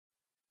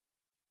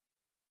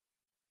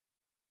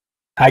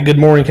Hi, good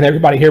morning. Can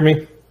everybody hear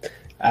me?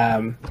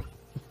 Um,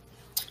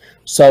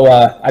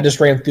 I just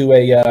ran through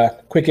a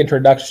quick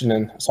introduction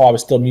and saw I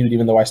was still muted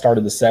even though I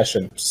started the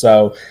session.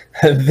 So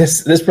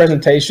this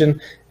presentation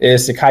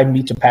is Sakai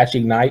Meets Apache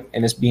Ignite,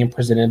 and it's being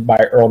presented by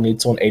Earl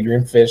Neitzel and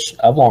Adrian Fish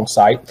of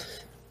Longsight.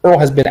 Earl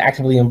has been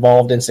actively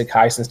involved in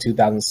Sakai since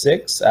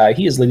 2006.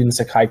 He is leading the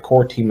Sakai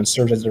core team and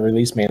serves as the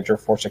release manager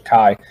for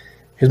Sakai.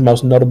 His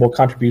most notable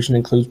contribution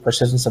includes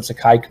persistence of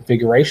Sakai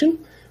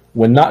configuration.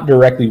 When not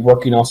directly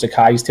working on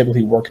Sakai, he's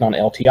typically working on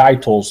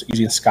LTI tools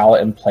using Scala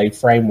and Play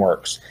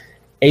frameworks.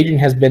 Adrian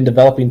has been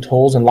developing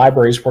tools and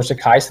libraries for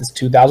Sakai since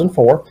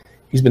 2004.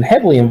 He's been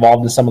heavily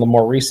involved in some of the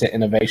more recent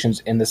innovations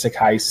in the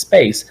Sakai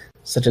space,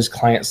 such as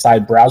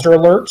client-side browser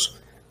alerts,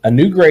 a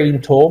new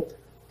grading tool,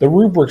 the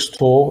rubrics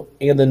tool,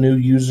 and the new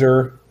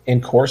user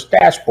and course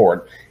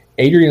dashboard.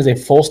 Adrian is a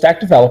full-stack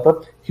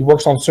developer. He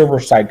works on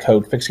server-side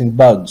code, fixing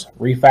bugs,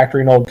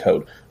 refactoring old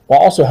code, while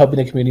also helping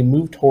the community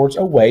move towards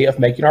a way of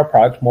making our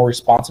product more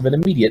responsive and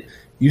immediate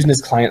using his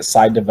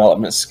client-side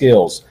development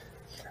skills.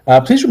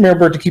 Please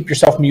remember to keep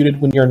yourself muted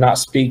when you're not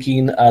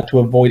speaking to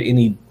avoid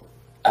any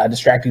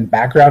distracting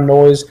background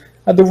noise.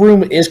 The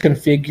room is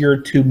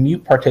configured to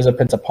mute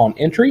participants upon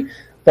entry,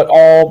 but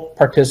all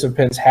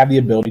participants have the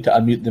ability to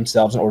unmute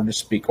themselves in order to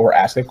speak or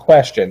ask a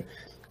question.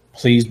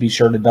 Please be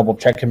sure to double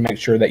check and make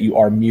sure that you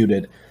are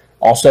muted.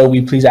 Also,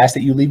 we please ask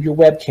that you leave your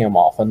webcam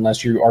off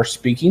unless you are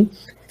speaking.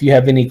 If you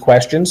have any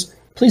questions,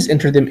 please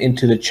enter them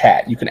into the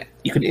chat. You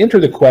can enter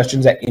the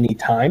questions at any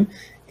time,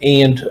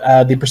 and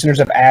the presenters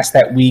have asked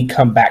that we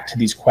come back to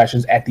these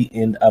questions at the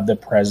end of the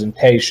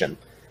presentation.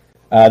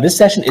 This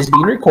session is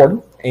being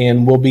recorded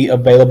and will be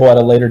available at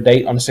a later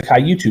date on the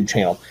Sakai YouTube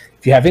channel.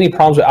 If you have any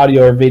problems with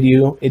audio or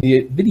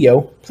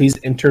video, please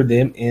enter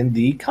them in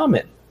the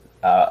comment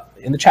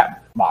in the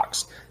chat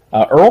box.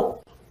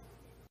 Earl?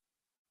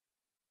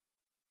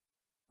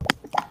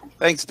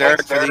 Thanks,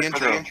 Derek, for the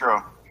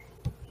intro.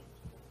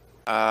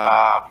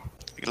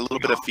 Get a little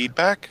bit of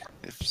feedback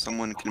if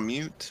someone can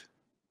mute.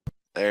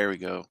 There we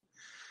go.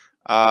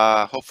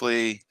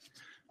 Hopefully,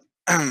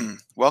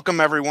 welcome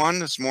everyone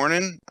this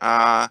morning.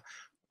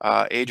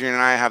 Adrian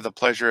and I have the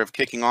pleasure of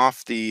kicking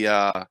off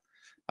the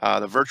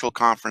virtual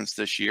conference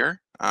this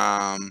year.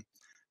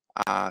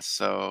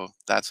 So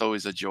that's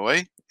always a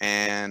joy.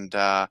 And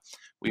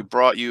we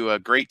brought you a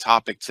great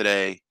topic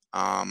today.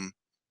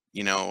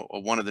 You know,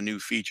 one of the new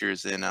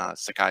features in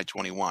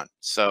Sakai21.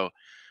 So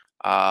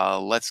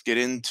let's get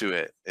into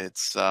it.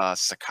 It's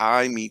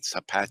Sakai meets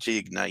Apache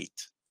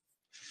Ignite.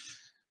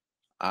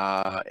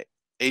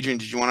 Adrian,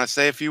 did you want to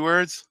say a few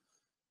words?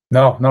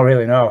 No, not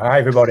really, no. Hi,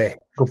 everybody.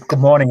 Good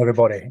morning,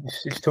 everybody.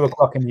 It's 2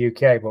 o'clock in the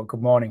UK, but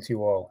good morning to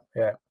you all.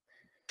 Yeah.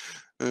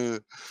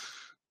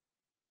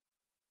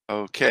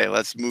 Okay,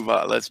 let's move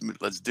on.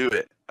 Let's do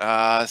it.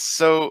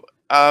 So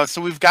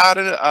we've got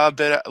a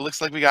bit. It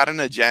looks like we got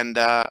an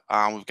agenda.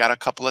 We've got a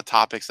couple of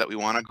topics that we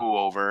want to go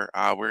over.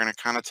 We're going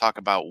to kind of talk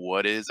about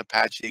what is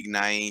Apache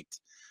Ignite,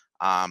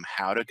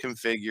 how to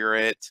configure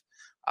it.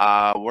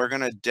 We're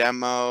going to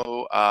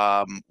demo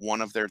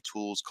one of their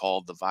tools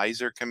called the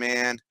Visor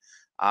command,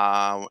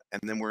 and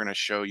then we're going to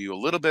show you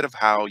a little bit of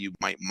how you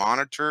might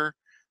monitor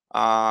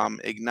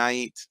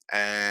Ignite,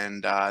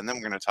 and then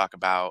we're going to talk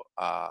about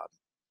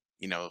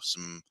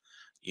some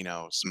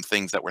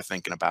things that we're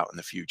thinking about in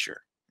the future.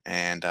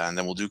 And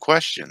then we'll do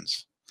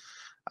questions.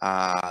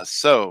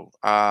 So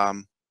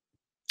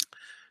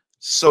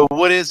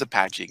what is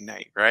Apache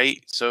Ignite,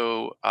 right?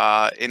 So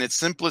in its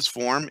simplest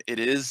form, it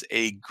is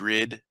a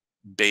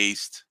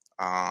grid-based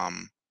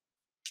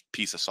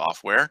piece of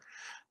software,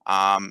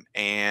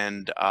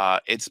 and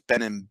it's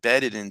been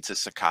embedded into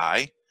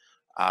Sakai,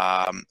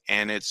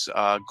 and it's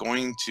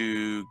going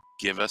to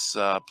give us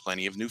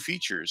plenty of new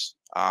features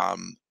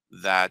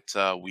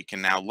that we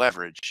can now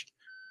leverage.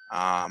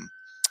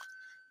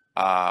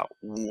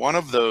 One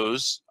of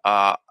those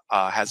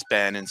has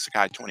been in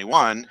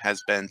Sakai21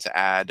 has been to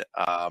add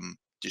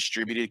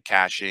distributed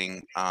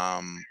caching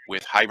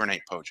with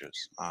Hibernate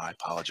poachers. I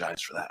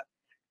apologize for that.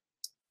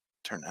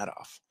 Turn that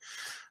off.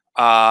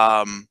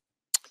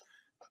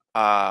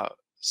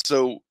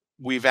 So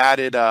we've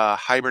added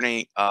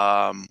Hibernate.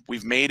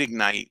 We've made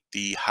Ignite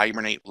the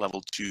Hibernate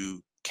level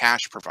 2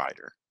 cache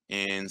provider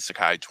in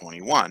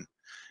Sakai21.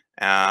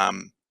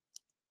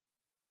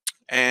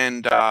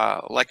 And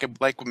like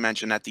we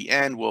mentioned at the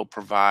end, we'll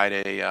provide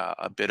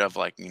a bit of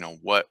like,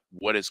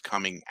 what is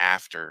coming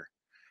after,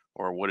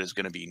 or what are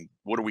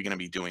we going to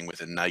be doing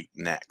with Ignite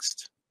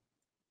next.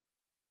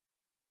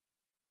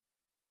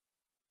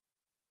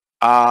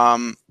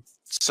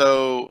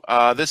 So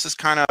this is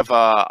kind of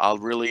a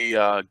really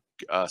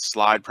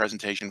slide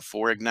presentation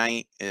for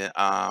Ignite,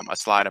 a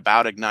slide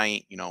about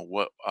Ignite.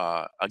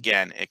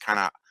 Again, it kind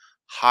of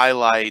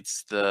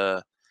highlights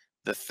the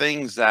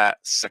things that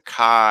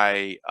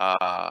Sakai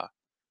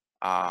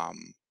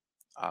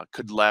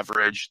could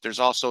leverage. There's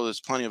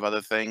plenty of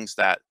other things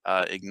that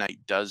Ignite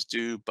does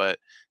do, but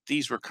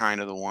these were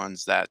kind of the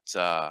ones that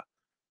kind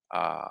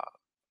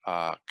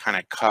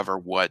of cover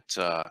what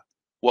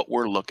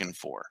we're looking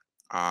for.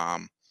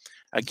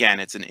 Again,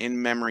 it's an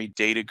in-memory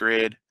data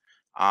grid.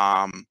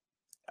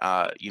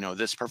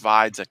 This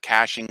provides a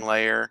caching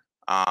layer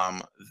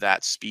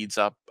that speeds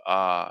up,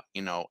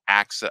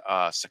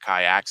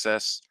 Sakai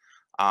access.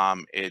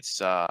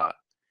 It's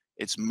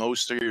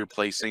mostly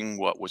replacing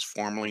what was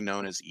formerly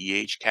known as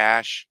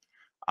cache.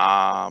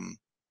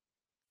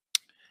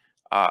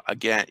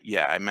 Again,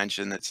 yeah, I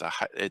mentioned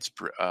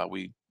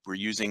we're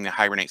using the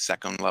Hibernate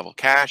second level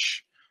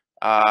cache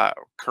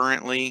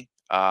currently.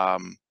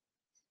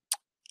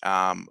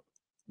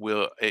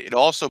 It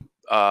also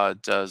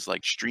does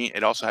like stream.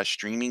 It also has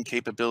streaming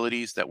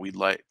capabilities that we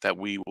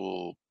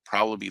will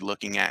probably be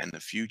looking at in the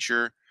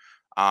future,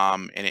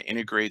 and it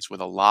integrates with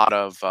a lot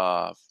of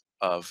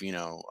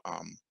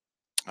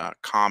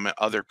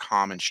other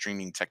common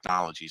streaming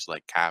technologies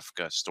like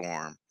Kafka,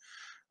 Storm,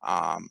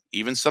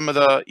 even some of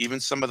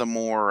the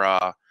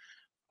more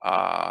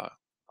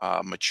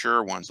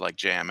mature ones like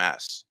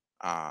JMS.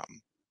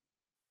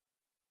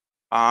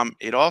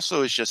 It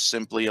also is just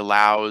simply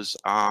allows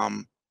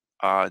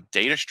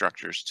data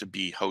structures to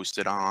be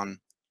hosted on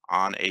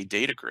a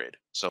data grid.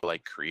 So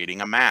like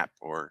creating a map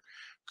or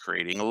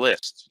creating a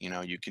list,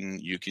 you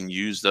can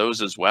use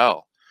those as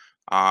well.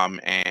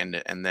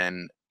 And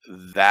then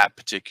that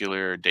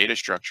particular data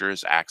structure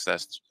is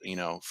accessed,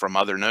 from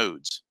other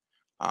nodes,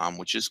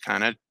 which is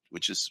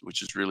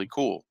really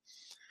cool.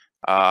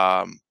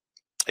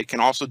 It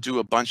can also do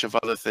a bunch of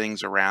other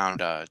things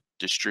around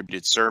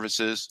distributed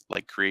services,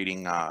 like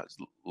creating,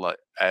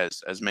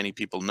 as many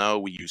people know,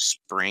 we use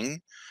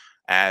Spring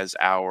as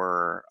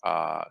our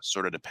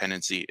sort of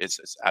dependency. It's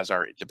as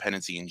our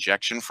dependency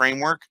injection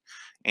framework,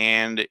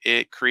 and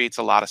it creates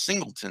a lot of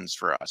singletons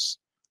for us.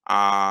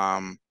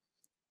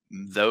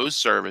 Those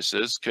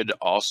services could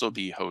also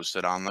be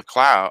hosted on the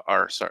cloud,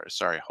 or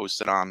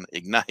hosted on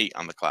Ignite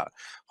on the cloud,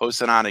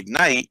 hosted on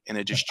Ignite in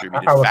a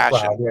distributed fashion.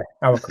 Cloud, yeah,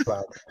 our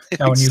cloud,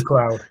 our new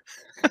cloud.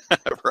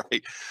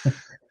 Right.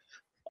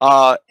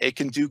 It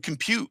can do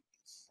compute,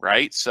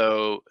 right?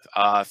 So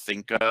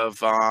think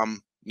of,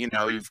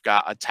 you've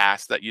got a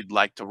task that you'd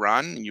like to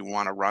run and you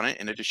want to run it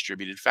in a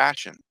distributed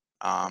fashion.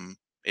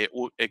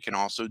 It can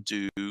also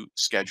do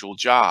scheduled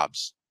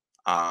jobs.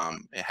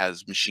 It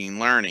has machine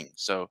learning.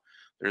 So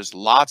there's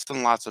lots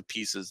and lots of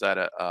pieces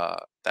that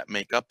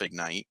make up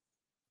Ignite,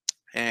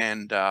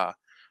 and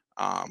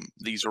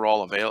these are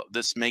all available.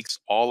 This makes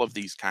all of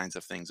these kinds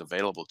of things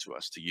available to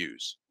us to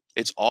use.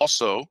 It's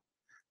also,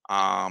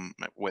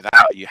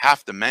 you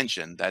have to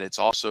mention that it's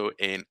also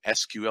an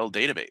SQL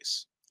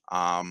database.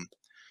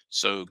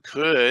 So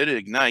could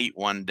Ignite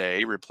one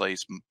day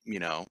replace,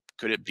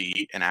 could it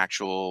be an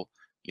actual,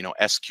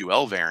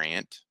 SQL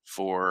variant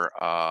for,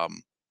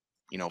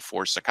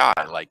 for Sakai,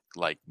 like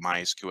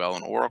MySQL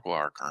and Oracle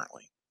are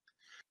currently.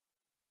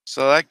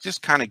 So that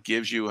just kind of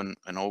gives you an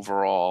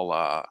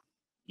overall,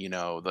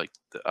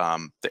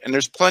 and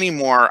there's plenty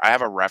more. I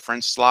have a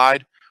reference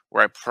slide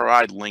where I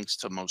provide links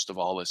to most of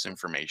all this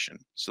information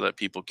so that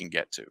people can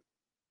get to.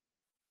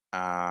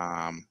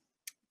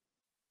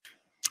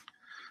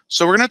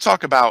 So we're going to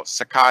talk about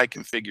Sakai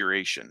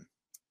configuration.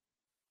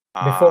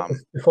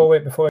 Before we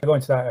go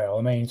into that, Earl,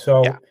 I mean,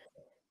 so yeah.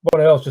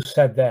 What Earl just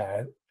said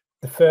there,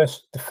 the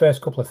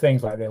first couple of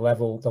things like the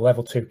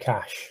level 2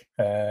 cache,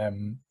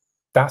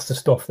 that's the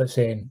stuff that's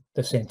in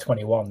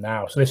 21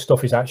 now. So this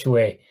stuff is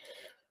actually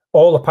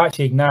all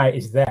Apache Ignite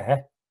is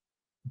there,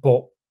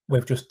 but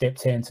we've just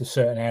dipped into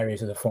certain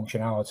areas of the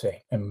functionality,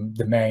 and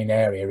the main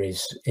area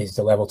is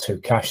the level 2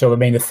 cache. So I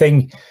mean,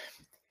 the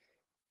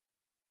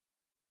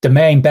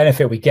main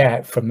benefit we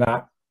get from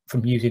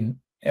using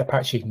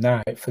Apache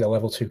Ignite for the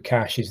level 2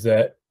 cache is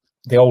that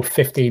the old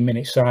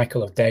 15-minute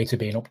cycle of data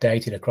being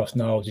updated across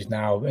nodes is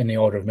now in the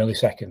order of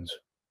milliseconds.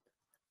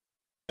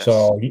 Yes.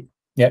 So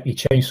you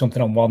change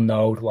something on one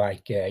node,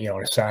 like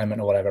an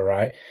assignment or whatever,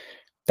 right?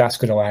 That's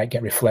going to like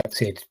get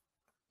reflected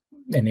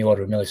in the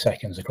order of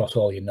milliseconds across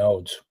all your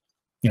nodes.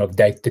 The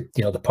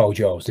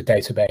POJOs, the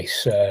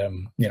database,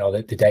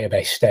 the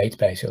database state,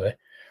 basically.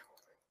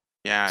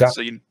 Yeah. So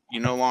you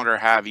no longer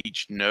have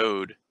each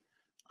node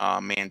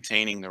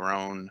maintaining their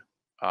own,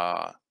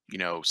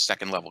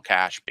 second level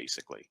cache,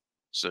 basically.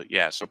 So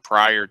yeah. So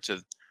prior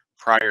to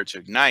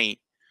Ignite,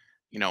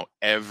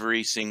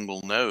 every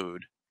single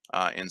node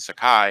in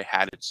Sakai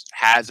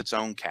has its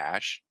own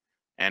cache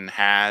and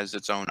has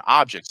its own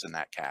objects in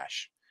that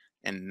cache.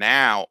 And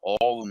now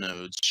all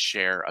nodes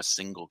share a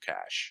single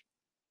cache.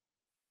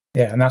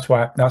 Yeah, and that's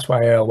why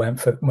Earl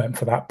went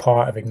for that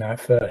part of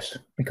Ignite first,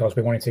 because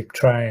we wanted to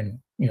try and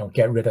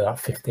get rid of that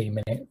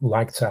 15-minute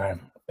lag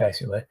time,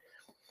 basically.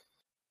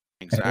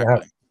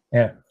 Exactly.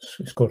 Yeah,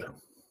 it's good.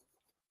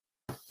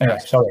 Anyway,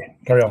 sorry,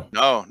 carry on.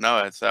 No,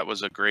 that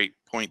was a great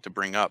point to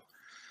bring up.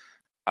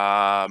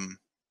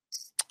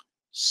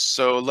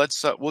 So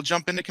we'll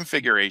jump into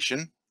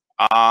configuration.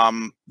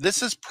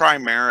 This is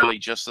primarily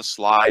just a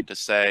slide to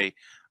say,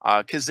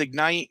 because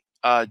Ignite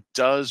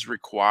does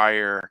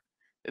require,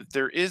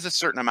 there is a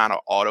certain amount of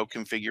auto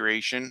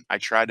configuration. I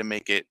try to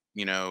make it,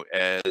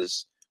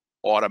 as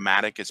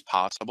automatic as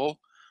possible,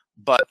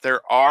 but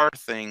there are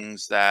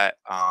things that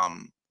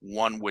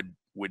one would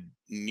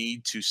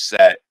need to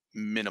set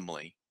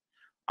minimally.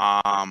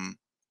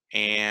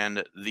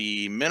 And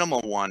the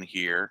minimal one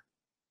here,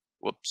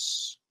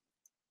 whoops,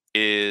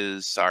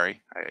 is,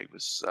 sorry,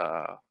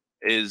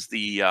 is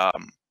the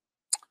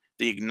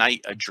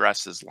Ignite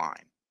addresses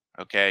line.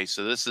 Okay,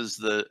 so this is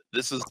the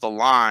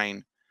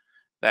line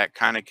that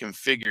kind of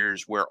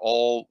configures where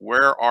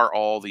are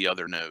all the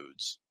other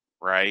nodes,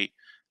 right?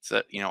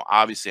 So, you know,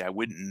 obviously I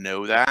wouldn't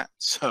know that.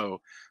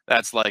 So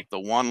that's like the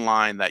one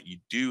line that you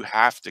do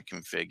have to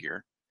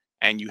configure,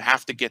 and you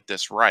have to get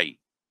this right,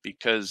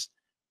 because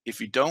if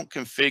you don't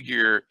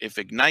configure, if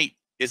Ignite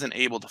isn't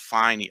able to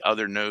find the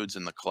other nodes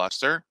in the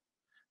cluster,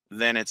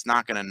 then it's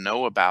not going to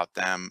know about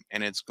them,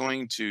 and it's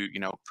going to, you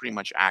know, pretty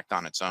much act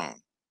on its own,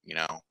 you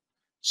know.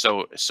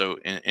 So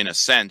in a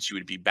sense, you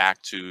would be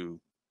back to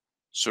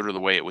sort of the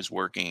way it was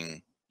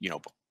working, you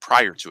know,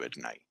 prior to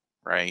Ignite,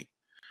 right?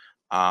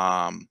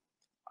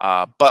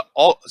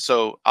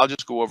 So I'll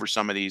just go over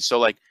some of these. So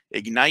like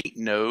Ignite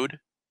node,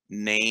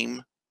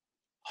 name,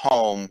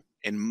 home,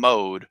 and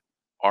mode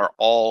are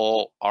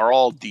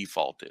all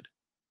defaulted.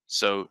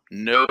 So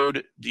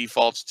node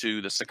defaults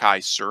to the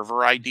Sakai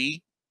server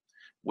ID,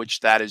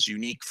 which that is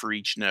unique for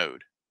each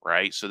node,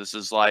 right? So this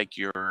is like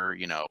your,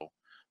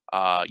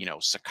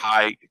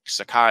 Sakai,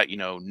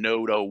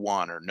 node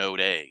 01 or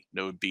node A,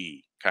 node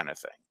B kind of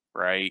thing,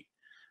 right?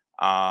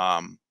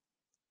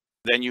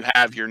 Then you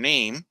have your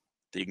name,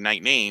 the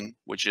Ignite name,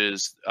 which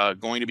is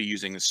going to be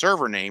using the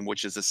server name,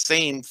 which is the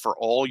same for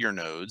all your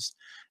nodes,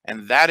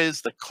 and that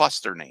is the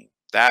cluster name.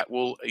 That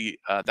will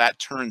that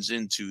turns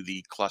into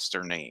the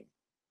cluster name.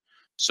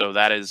 So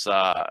that is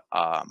that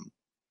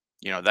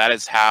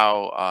is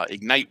how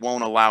Ignite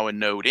won't allow a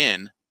node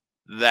in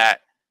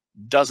that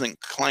doesn't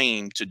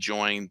claim to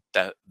join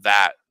that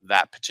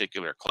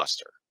particular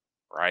cluster,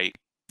 right?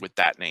 With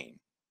that name.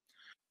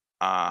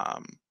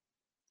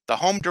 The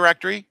home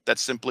directory,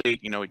 that's simply,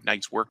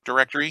 Ignite's work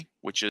directory,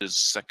 which is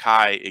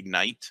Sakai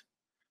Ignite.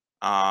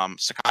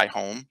 Sakai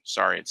home,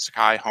 sorry, it's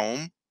Sakai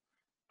home.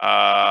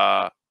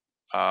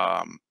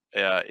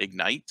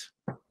 Ignite.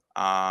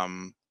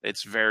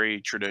 It's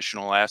very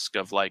traditional-esque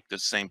of like the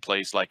same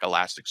place like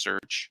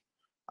Elasticsearch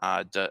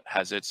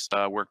has its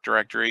work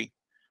directory.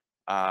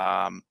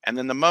 And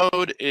then the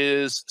mode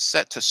is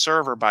set to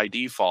server by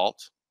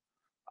default,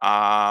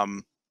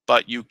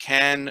 but you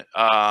can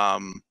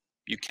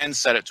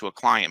set it to a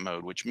client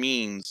mode, which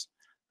means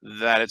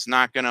that it's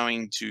not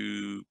going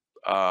to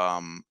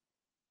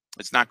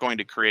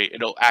create.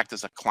 It'll act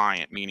as a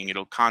client, meaning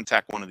it'll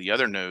contact one of the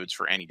other nodes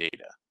for any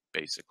data.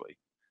 Basically,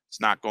 it's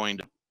not going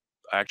to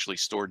actually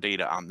store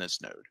data on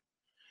this node.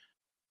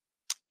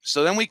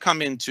 So then we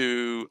come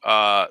into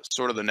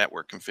sort of the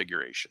network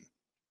configuration.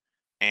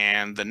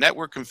 And the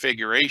network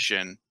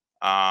configuration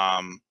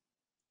will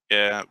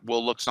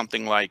look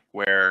something like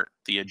where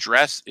the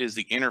address is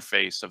the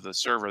interface of the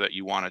server that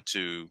you want it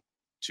to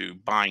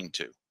bind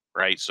to,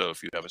 right? So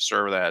if you have a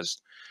server that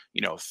has,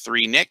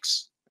 3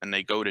 NICs and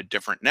they go to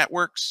different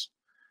networks,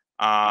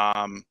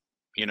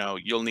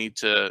 you'll need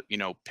to,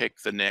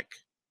 pick the NIC,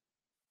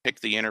 pick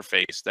the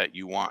interface that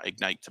you want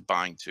Ignite to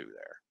bind to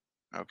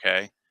there,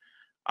 okay?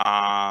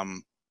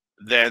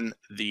 Then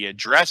the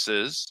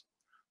addresses,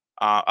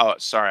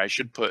 I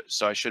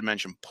should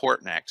mention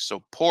port next.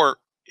 So port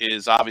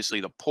is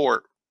obviously the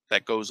port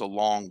that goes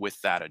along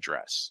with that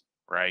address,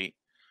 right?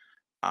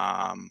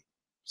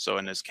 So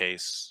in this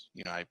case,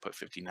 I put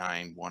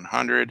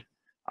 59100,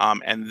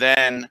 and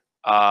then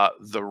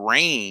the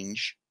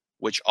range,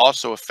 which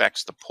also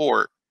affects the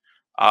port.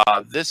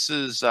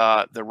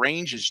 The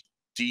range is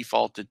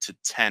defaulted to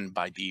 10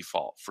 by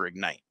default for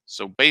Ignite.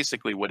 So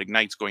basically what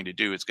Ignite's going to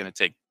do is going to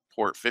take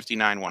port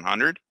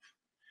 59100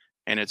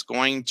 and it's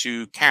going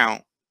to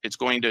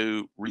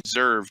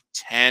reserve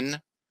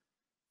 10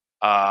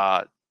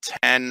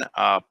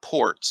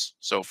 ports.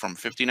 So from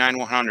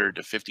 59100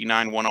 to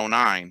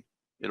 59109,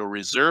 it'll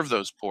reserve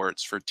those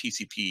ports for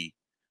TCP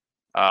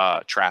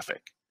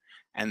traffic.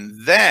 And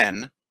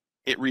then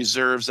it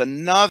reserves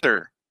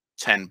another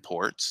 10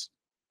 ports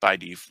by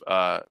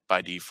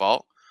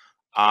default,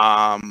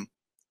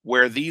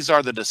 where these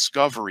are the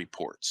discovery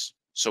ports.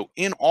 So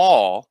in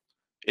all,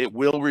 it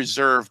will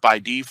reserve by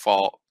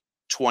default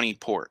 20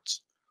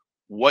 ports.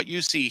 What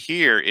you see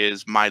here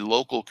is my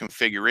local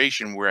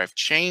configuration where I've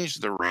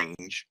changed the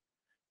range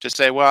to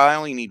say, well, I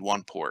only need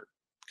 1 port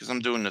because I'm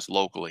doing this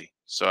locally.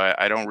 So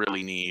I don't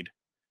really need,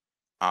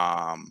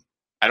 I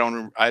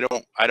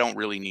don't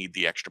really need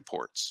the extra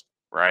ports,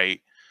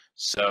 right?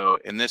 So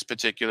in this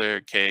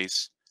particular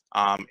case,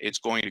 it's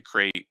going to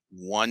create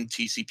 1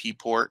 TCP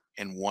port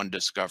and 1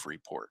 discovery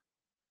port.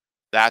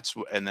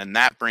 And then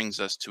that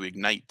brings us to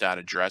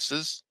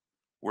Ignite.addresses,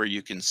 where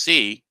you can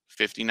see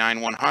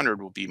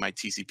 59100 will be my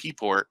TCP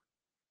port,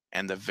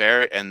 and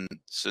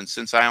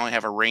since I only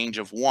have a range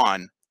of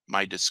 1,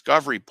 my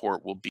discovery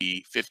port will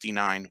be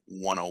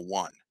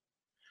 59101.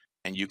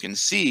 And you can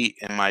see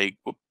in my,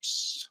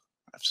 oops,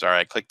 I'm sorry,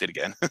 I clicked it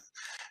again.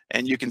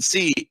 And you can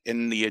see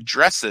in the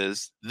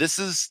addresses, this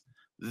is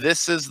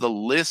the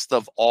list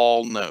of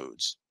all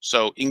nodes.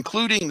 So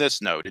including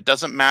this node, it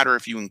doesn't matter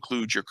if you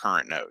include your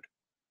current node.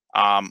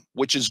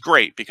 which is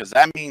great because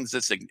that means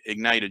this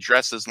ignite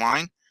addresses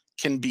line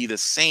can be the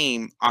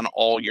same on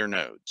all your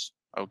nodes.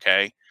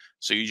 Okay,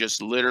 so you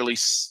just literally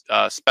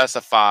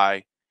specify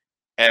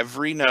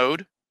every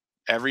node's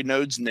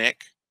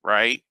NIC,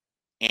 right,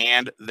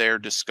 and their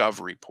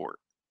discovery port.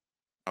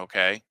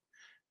 Okay,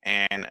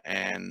 and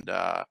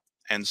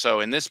so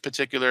in this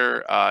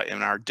particular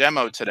in our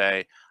demo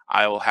today,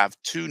 I will have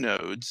 2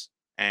 nodes,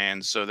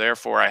 and so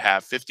therefore I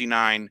have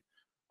 59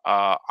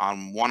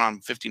 on one on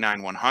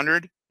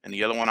 59.100 and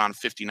the other one on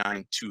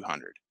 59.200.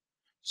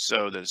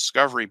 So the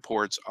discovery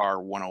ports are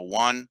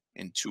 101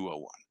 and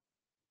 201.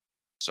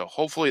 So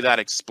hopefully that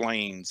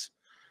explains,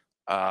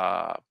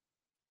 the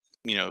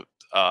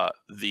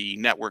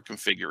network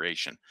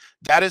configuration.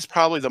 That is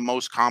probably the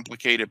most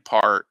complicated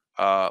part,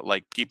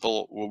 like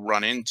people will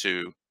run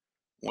into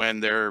when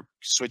they're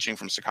switching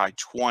from Sakai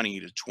 20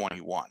 to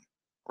 21,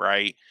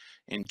 right?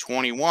 In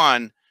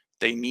 21,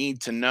 they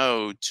need to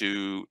know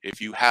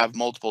if you have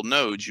multiple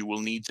nodes, you will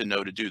need to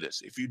know to do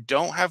this. If you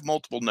don't have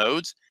multiple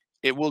nodes,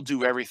 it will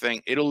do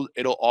everything. It'll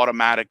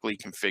automatically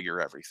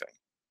configure everything.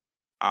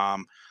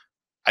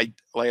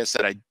 Like I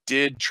said, I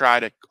did try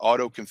to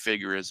auto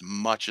configure as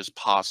much as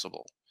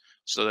possible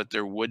so that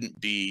there wouldn't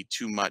be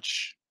too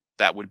much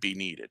that would be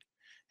needed.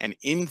 And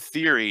in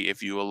theory,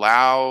 if you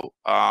allow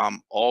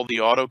all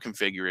the auto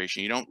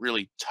configuration, you don't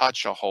really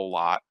touch a whole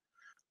lot.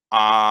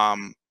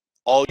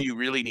 All you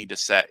really need to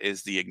set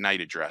is the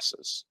ignite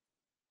addresses,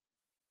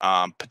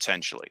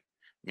 potentially.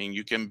 I mean,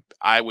 you can.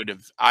 I would,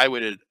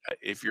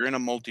 if you're in a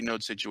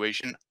multi-node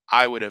situation,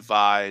 I would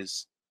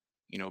advise,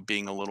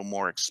 being a little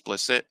more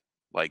explicit,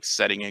 like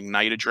setting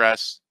ignite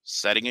address,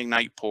 setting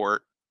ignite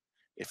port.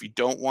 If you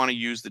don't want to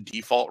use the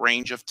default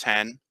range of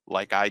 10,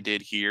 like I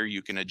did here,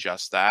 you can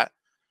adjust that,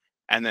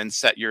 and then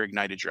set your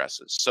ignite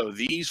addresses. So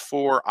these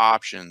 4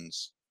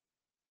 options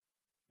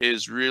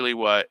is really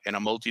what, in a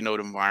multi-node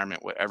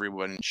environment, what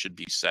everyone should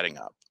be setting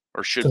up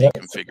or should be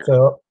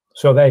configuring.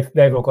 So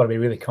they've all got to be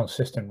really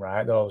consistent,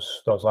 right?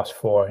 Those last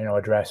 4,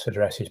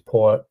 addresses,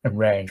 port, and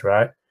range,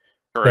 right?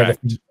 Correct.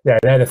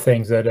 They're the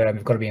things that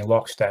have got to be in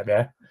lockstep,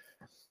 yeah.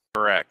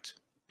 Correct.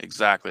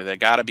 Exactly. They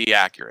got to be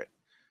accurate.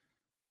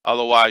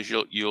 Otherwise,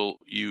 you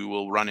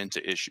will run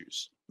into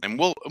issues, and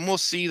we'll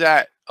see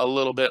that a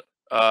little bit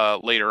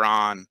later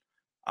on.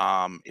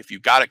 If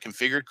you've got it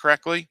configured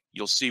correctly,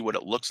 you'll see what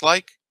it looks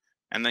like,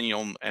 and then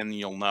you'll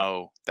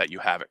know that you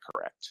have it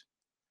correct.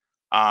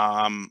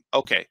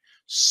 Okay,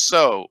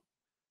 so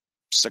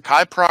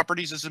Sakai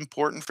properties is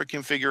important for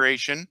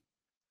configuration.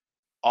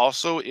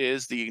 Also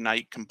is the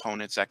Ignite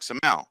components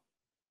XML,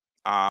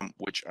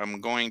 which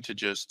I'm going to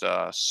just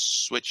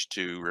switch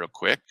to real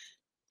quick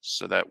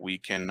so that we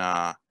can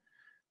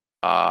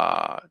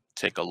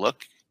take a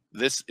look.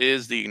 This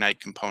is the Ignite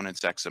components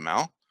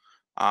XML.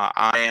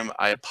 I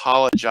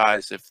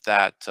apologize if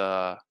that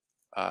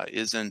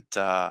isn't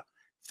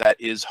that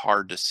is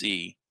hard to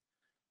see.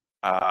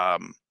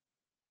 As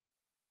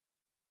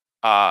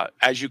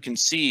you can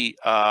see,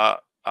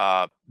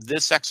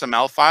 this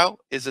XML file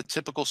is a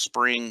typical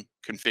Spring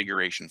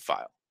configuration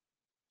file,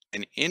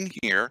 and in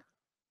here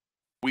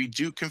we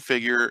do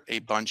configure a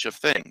bunch of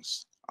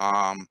things.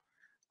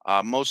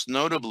 Most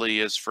notably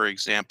is, for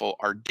example,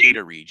 our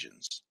data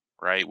regions,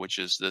 right? Which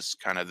is this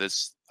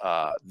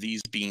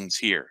these beans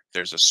here.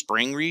 There's a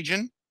Spring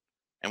region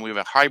and we have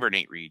a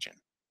Hibernate region.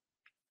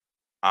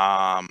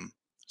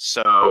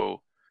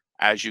 So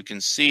as you can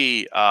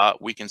see,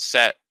 we can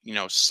set,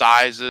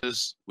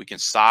 sizes. We can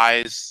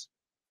size,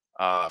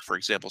 for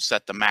example,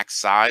 set the max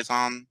size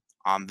on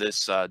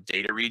this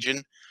data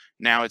region.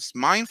 Now it's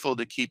mindful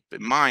to keep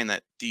in mind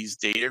that these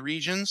data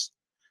regions,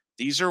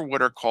 these are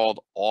what are called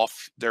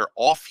they're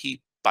off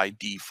heap by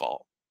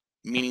default,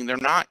 meaning they're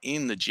not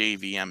in the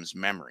JVM's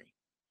memory.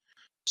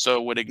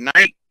 So what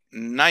Ignite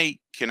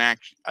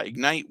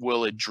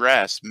will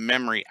address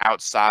memory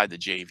outside the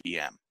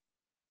JVM.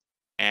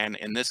 And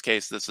in this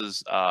case, this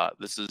is how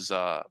this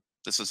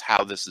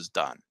is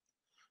done.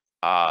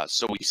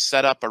 So we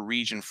set up a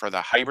region for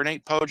the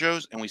Hibernate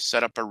POJOs, and we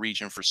set up a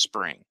region for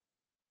Spring.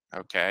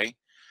 Okay,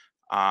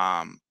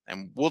 and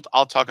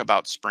I'll talk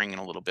about Spring in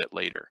a little bit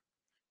later.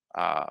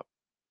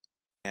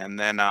 And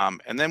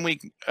then we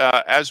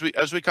as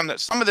we come to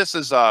some of this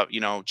is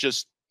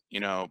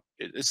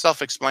it's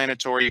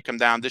self-explanatory. You come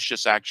down. This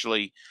just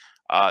actually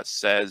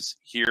says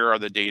here are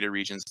the data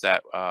regions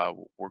that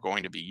we're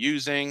going to be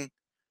using.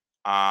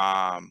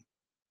 That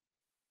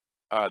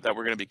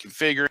we're going to be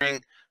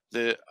configuring.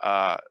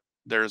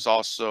 There's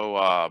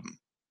also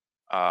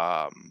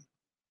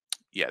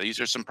these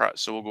are some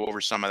so we'll go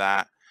over some of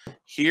that.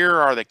 Here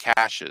are the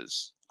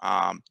caches.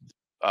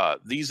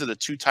 These are the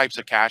 2 types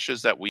of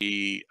caches that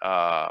we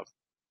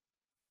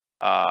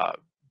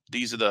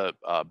these are the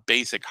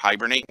basic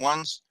Hibernate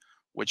ones,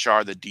 which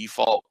are the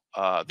default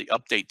the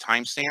update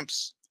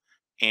timestamps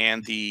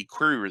and the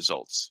query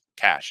results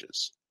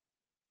caches.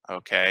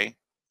 Okay.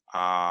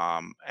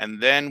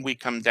 And then we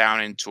come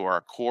down into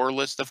our core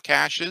list of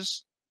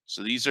caches.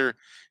 So these are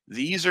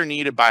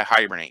needed by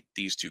Hibernate,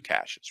 these 2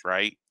 caches,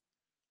 right?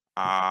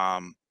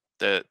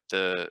 The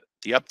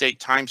update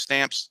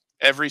timestamps,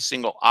 every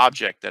single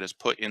object that is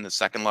put in the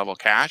second level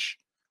cache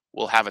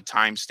will have a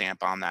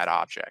timestamp on that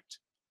object.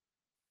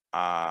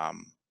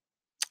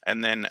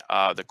 And then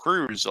the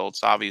query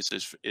results obviously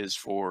is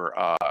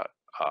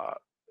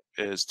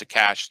to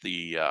cache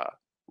the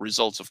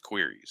results of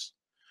queries.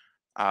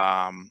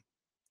 And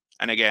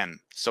again,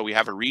 so we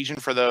have a region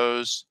for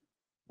those.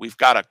 We've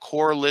got a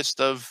core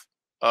list of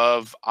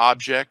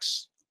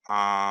objects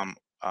that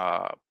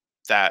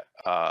that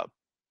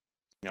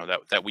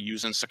we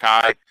use in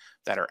Sakai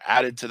that are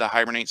added to the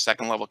Hibernate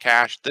second level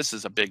cache. This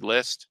is a big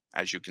list,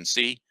 as you can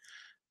see.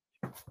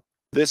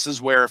 This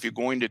is where if you're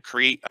going to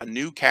create a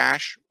new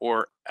cache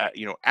or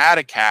add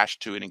a cache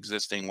to an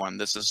existing one,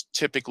 this is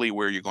typically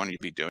where you're going to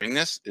be doing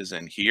this, is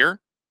in here.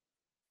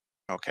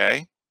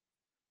 Okay.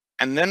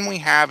 And then we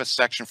have a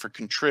section for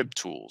contrib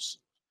tools.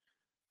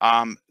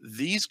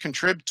 These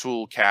contrib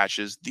tool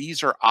caches,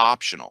 these are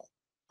optional.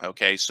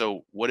 Okay,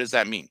 so what does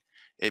that mean?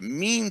 It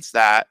means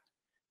that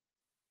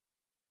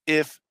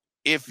if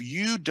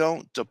you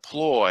don't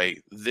deploy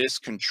this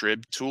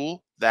contrib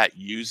tool that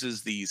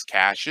uses these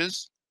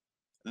caches,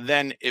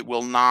 then it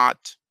will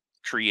not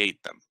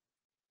create them.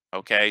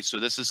 Okay, so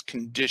this is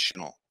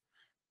conditional.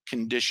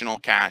 Conditional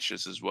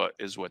caches is what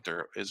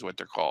they're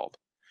called.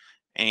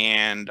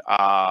 And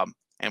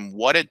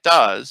what it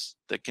does,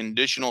 the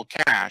conditional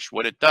cache,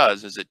 what it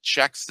does is it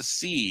checks to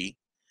see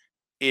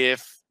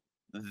if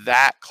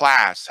that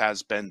class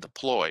has been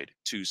deployed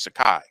to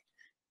Sakai.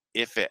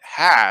 If it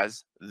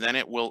has, then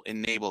it will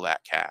enable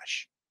that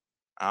cache.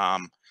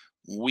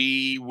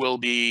 We will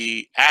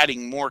be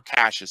adding more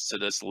caches to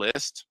this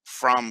list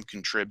from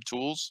contrib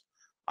tools,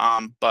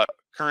 but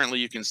currently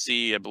you can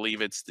see, I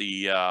believe it's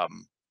the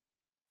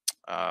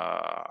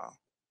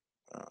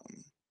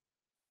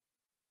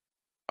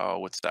oh,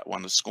 what's that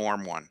one? The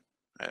SCORM one.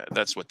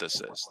 That's what this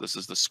is. This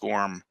is the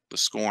SCORM. The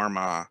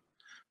SCORM,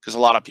 because a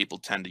lot of people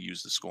tend to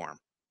use the SCORM.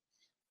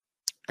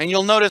 And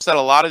you'll notice that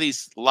a lot of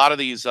these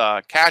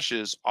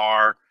caches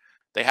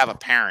they have a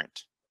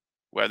parent,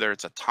 whether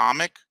it's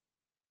atomic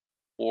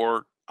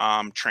or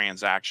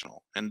transactional,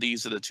 and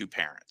these are the two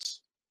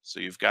parents. So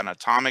you've got an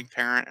atomic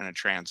parent and a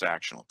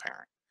transactional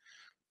parent.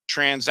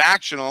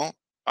 Transactional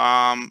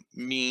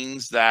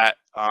means that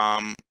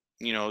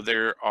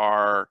there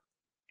are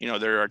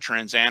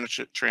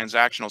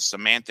transactional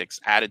semantics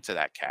added to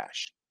that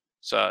cache,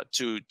 so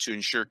to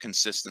ensure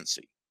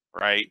consistency,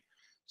 right?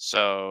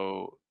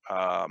 So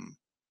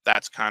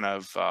that's kind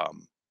of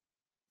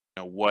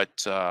what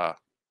the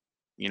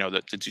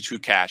two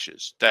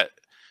caches that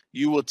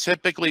you will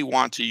typically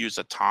want to use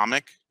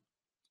atomic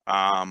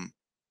over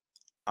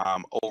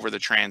the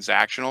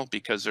transactional,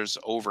 because there's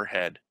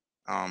overhead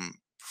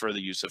for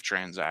the use of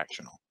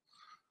transactional.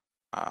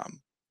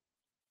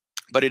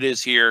 But it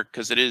is here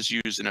because it is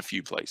used in a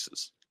few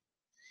places.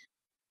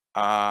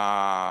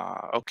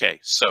 Okay,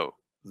 so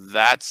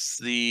that's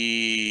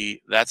the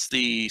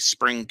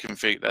Spring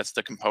config. That's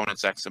the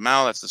components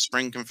XML. That's the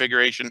Spring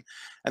configuration.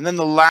 And then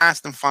the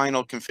last and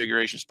final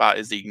configuration spot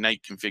is the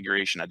Ignite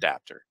configuration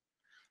adapter.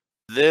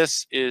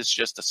 This is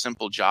just a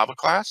simple Java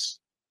class,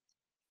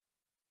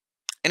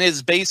 and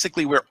is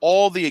basically where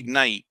all the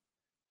Ignite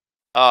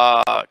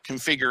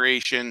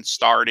configuration,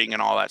 starting,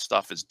 and all that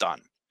stuff is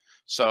done.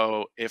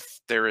 So if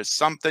there is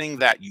something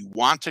that you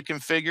want to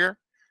configure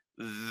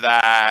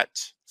that,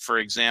 for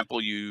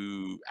example,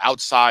 you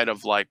outside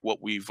of like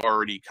what we've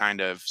already kind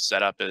of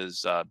set up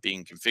as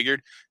being configured,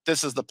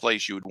 this is the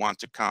place you would want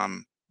to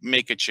come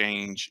make a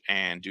change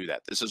and do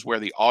that. This is where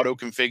the auto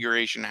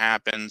configuration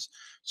happens.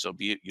 So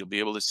you'll be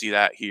able to see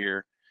that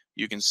here.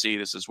 You can see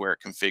this is where it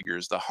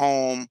configures the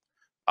home.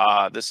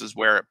 This is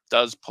where it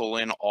does pull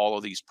in all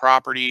of these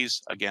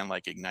properties, again,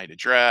 like Ignite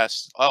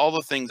address, all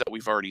the things that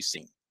we've already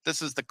seen.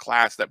 This is the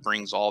class that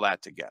brings all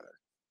that together.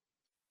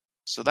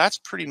 So that's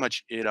pretty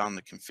much it on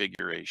the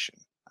configuration.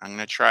 I'm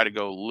going to try to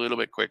go a little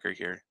bit quicker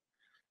here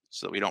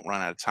so that we don't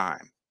run out of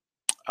time.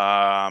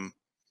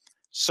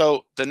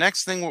 So the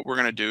next thing what we're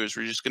going to do is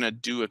we're just going to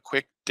do a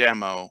quick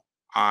demo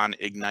on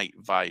Ignite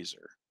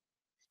Visor.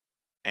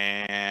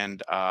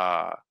 And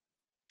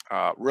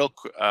real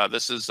quick,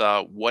 this is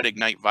what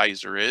Ignite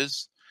Visor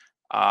is.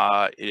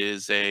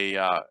 It's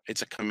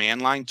a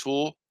command line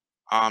tool,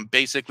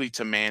 basically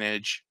to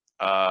manage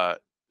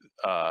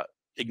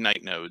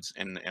Ignite nodes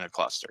in a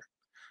cluster.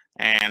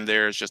 And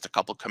there's just a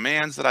couple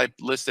commands that I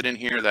listed in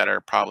here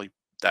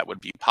that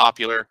would be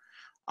popular.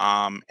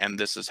 And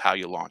this is how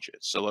you launch it.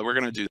 So we're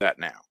going to do that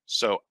now.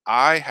 So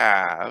I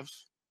have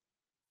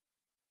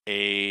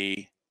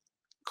a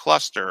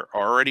cluster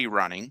already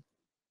running.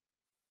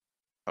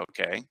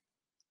 Okay.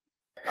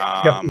 You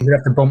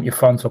have to bump your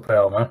font up,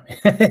 Elmer.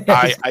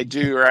 I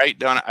do, right?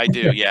 Don't I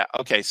do? Yeah.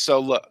 Okay. So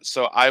look,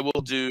 so I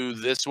will do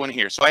this one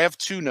here. So I have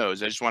two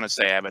nodes. I just want to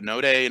say I have a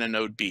node A and a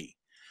node B.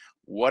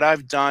 What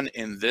I've done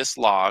in this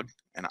log,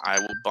 and I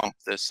will bump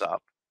this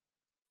up.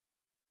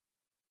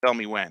 Tell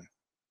me when.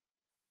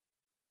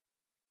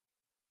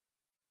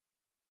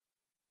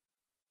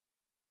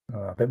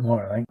 A bit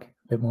more, I think.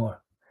 A bit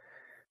more.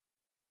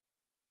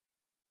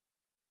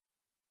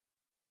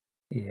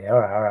 Yeah,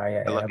 all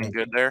right. Yeah, looking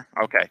good there.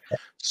 Okay.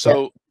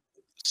 So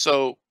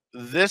So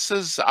this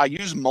is, I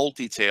use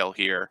multi-tail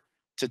here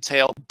to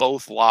tail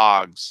both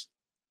logs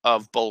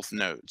of both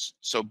nodes.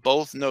 So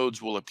both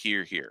nodes will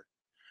appear here.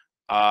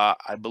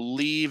 I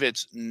believe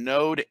it's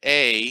node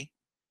A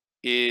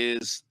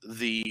is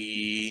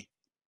the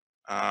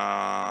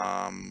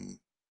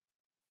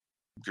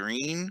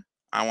green,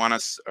 I want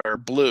to, or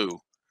blue,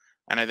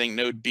 and I think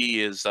node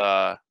B is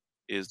the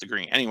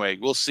green. Anyway,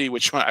 we'll see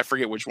which one. I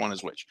forget which one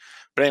is which.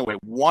 But anyway,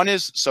 one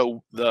is,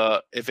 so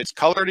if it's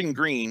colored in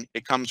green,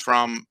 it comes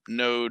from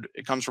node.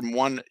 It comes from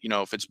one. You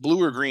know, if it's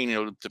blue or green,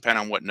 it'll depend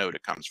on what node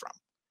it comes from.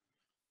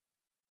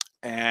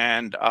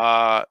 And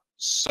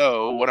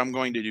so what I'm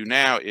going to do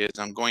now is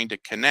I'm going to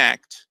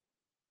connect.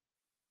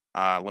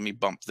 Let me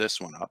bump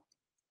this one up.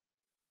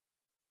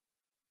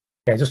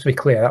 Yeah, just to be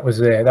clear, that was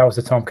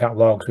the Tomcat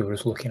logs we were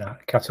just looking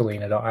at,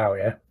 Catalina.io,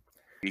 yeah?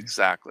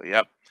 Exactly,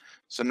 yep.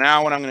 So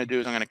now what I'm going to do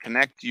is I'm going to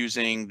connect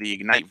using the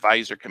Ignite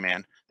Visor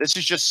command. This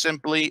is just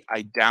simply,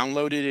 I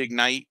downloaded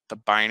Ignite, the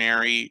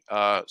binary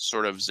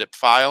sort of zip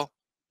file.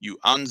 You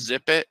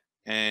unzip it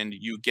and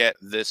you get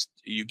this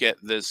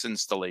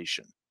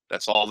installation.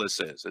 That's all this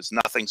is. It's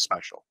nothing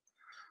special.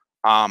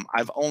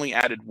 I've only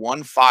added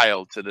one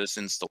file to this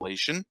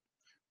installation,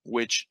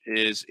 which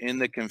is in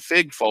the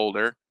config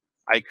folder.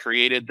 I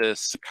created the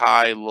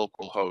Sakai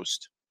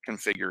localhost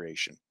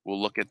configuration.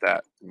 We'll look at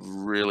that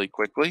really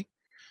quickly.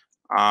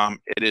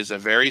 It is a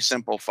very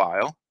simple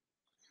file.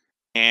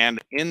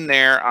 And in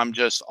there,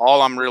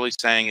 all I'm really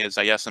saying is,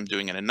 yes, I'm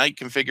doing an Ignite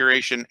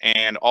configuration,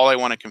 and all I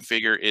want to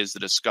configure is the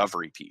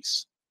discovery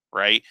piece,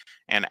 right?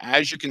 And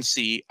as you can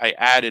see, I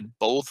added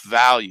both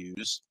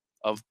values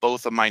of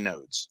both of my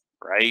nodes,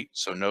 right?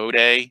 So node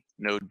A,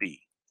 node B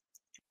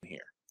here.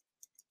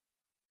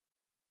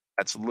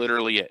 That's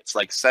literally it. It's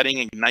like setting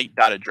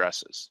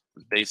Ignite.addresses,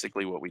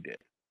 basically what we did.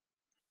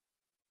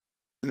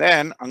 And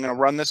then I'm going to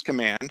run this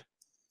command,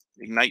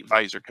 Ignite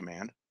Visor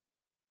command,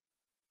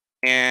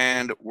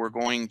 and we're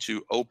going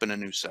to open a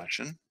new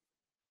session.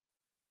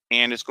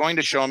 And it's going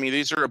to show me,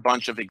 these are a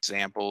bunch of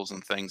examples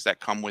and things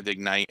that come with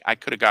Ignite. I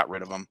could have got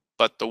rid of them,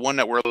 but the one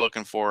that we're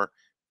looking for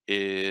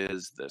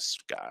is this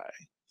guy.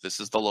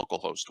 This is the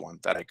localhost one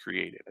that I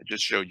created. I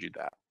just showed you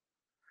that.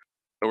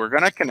 So we're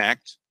going to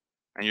connect,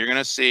 and you're going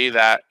to see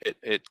that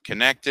it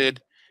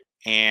connected.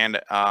 And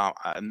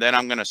then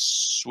I'm going to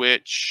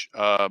switch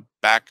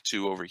back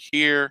to over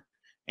here.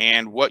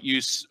 And what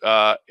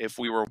if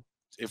we were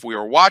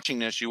watching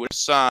this, you would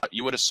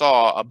have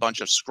saw a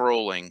bunch of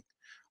scrolling,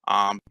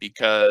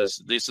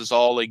 because this is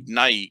all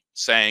Ignite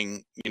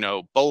saying,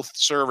 both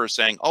servers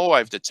saying, oh,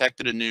 I've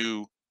detected a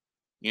new,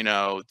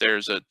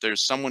 there's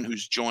someone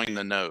who's joined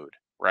the node,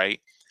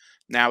 right?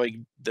 Now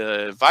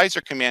the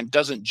visor command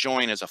doesn't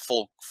join as a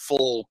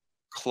full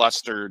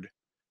clustered.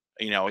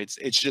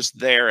 It's just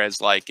there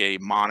as like a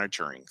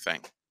monitoring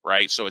thing,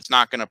 right? So it's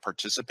not going to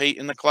participate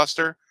in the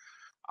cluster,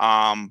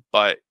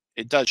 but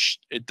it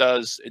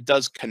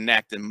does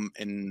connect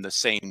in the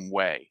same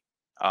way.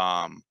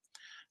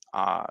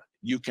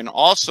 You can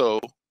also,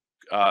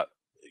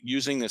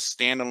 using this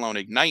standalone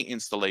Ignite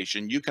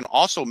installation, you can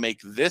also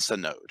make this a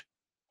node.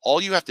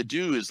 All you have to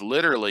do is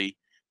literally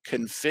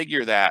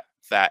configure that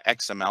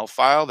XML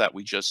file that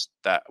we just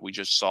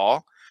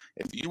saw.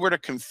 If you were to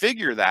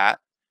configure that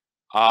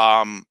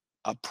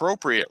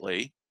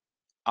appropriately,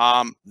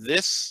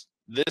 this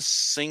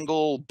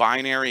single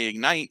binary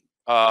Ignite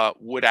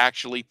would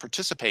actually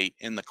participate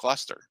in the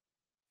cluster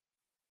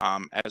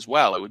as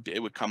well. It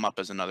would come up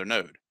as another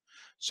node.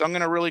 So I'm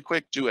going to really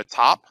quick do a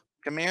top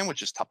command,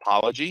 which is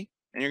topology,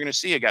 and you're going to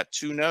see I got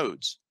two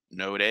nodes,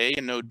 node A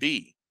and node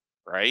B,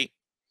 right?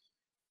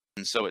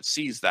 And so it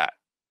sees that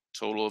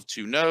total of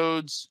two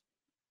nodes.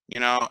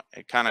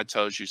 It kind of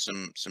tells you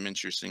some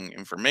interesting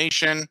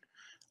information.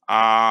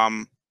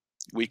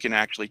 We can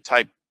actually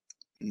type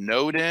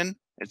node in.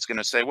 It's going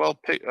to say, well,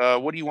 pick,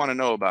 what do you want to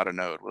know about a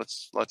node?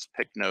 Let's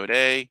pick node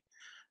A,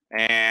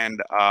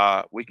 and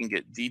we can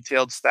get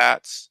detailed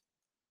stats.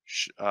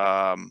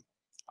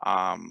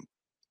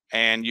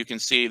 And you can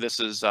see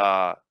this is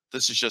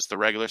just the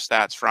regular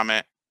stats from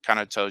it. Kind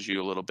of tells you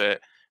a little bit.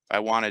 If I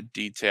wanted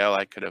detail,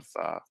 I could have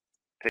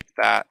picked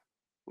that.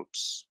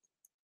 Whoops.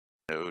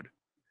 Node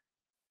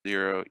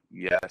 0,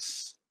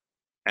 yes.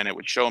 And it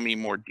would show me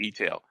more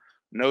detail.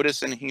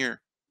 Notice in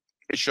here,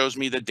 it shows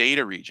me the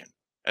data region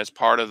as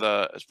part of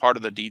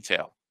the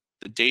detail.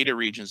 The data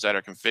regions that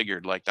are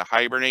configured, like the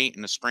hibernate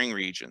and the spring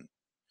region.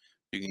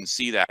 You can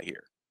see that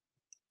here.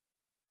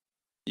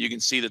 You can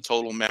see the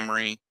total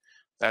memory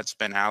that's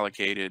been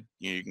allocated.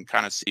 You can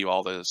kind of see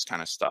all this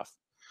kind of stuff.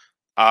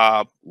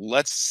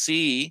 Let's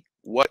see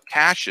what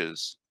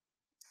caches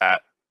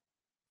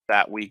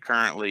that we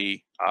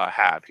currently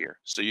have here.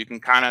 So you can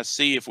kind of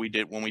see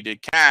when we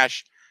did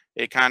cache,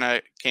 it kind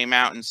of came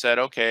out and said,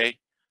 okay,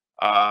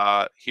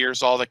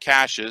 here's all the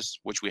caches,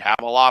 which we have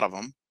a lot of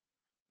them.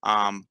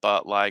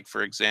 But like,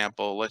 for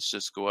example, let's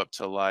just go up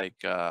to like,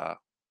 I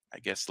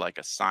guess like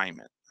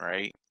assignment,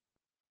 right?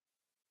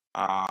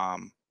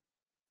 Let's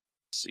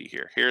see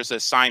here. Here's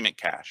assignment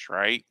cache,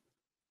 right?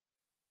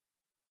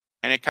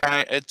 and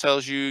it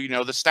tells you, you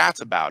know, the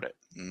stats about it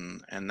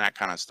and that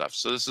kind of stuff.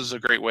 So this is a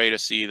great way to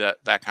see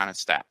that kind of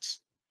stats.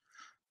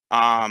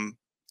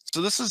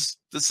 So this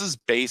is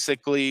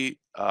basically,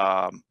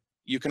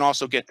 you can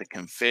also get the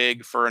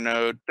config for a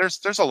node.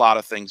 There's a lot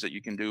of things that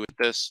you can do with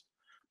this,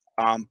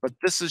 but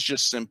this is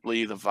just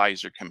simply the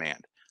visor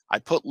command. I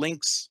put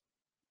links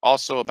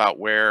also about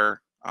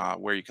where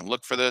you can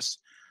look for this,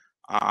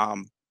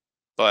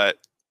 but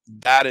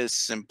that is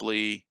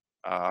simply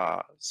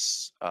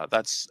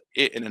that's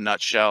it in a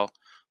nutshell.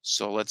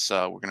 So let's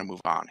we're gonna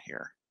move on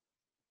here.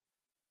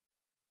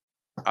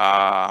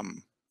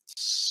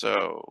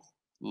 So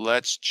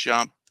let's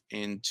jump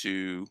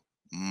into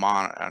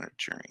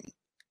monitoring.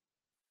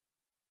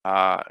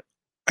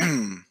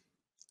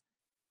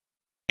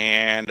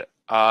 And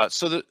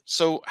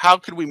so how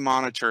could we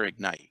monitor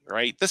Ignite,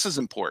 right? This is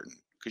important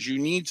because you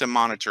need to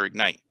monitor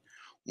Ignite.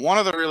 One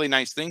of the really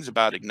nice things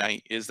about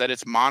Ignite is that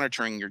it's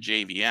monitoring your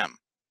JVM,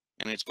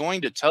 and it's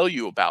going to tell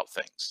you about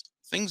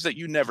things that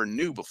you never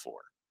knew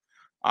before.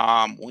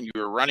 When you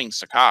were running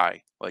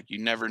Sakai, like you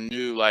never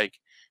knew, like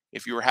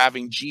if you were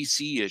having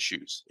GC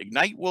issues,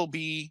 Ignite will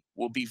be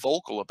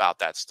vocal about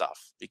that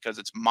stuff because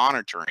it's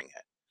monitoring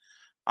it.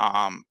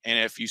 And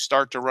if you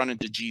start to run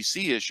into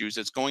GC issues,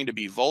 it's going to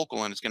be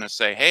vocal and it's going to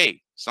say, hey,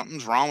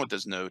 something's wrong with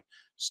this node.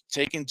 It's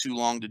taking too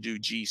long to do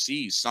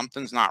GCs.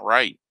 Something's not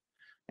right.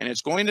 And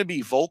it's going to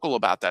be vocal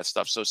about that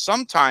stuff. So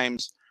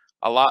sometimes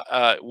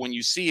when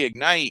you see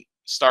Ignite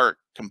start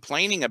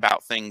complaining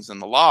about things in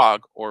the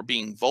log or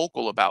being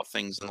vocal about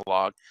things in the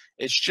log,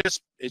 it's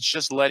just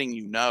letting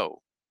you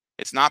know.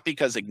 It's not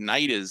because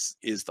Ignite is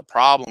the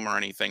problem or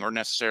anything, or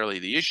necessarily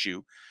the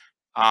issue,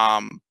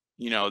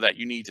 you know, that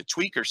you need to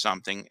tweak or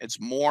something. It's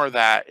more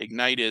that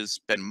Ignite has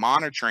been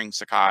monitoring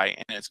Sakai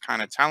and it's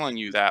kind of telling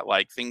you that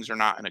like things are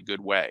not in a good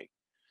way.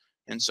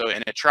 And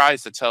it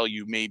tries to tell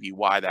you maybe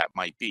why that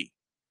might be.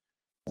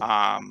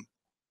 But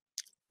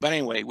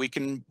anyway, we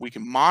can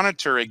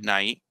monitor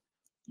Ignite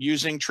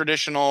using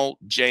traditional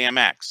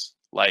JMX,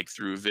 like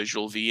through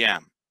Visual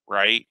VM,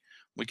 right?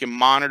 We can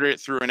monitor it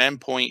through an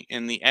endpoint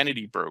in the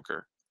entity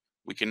broker.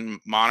 We can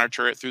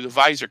monitor it through the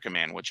visor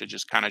command, which I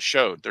just kind of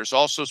showed. There's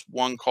also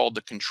one called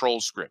the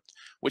control script,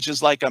 which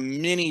is like a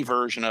mini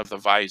version of the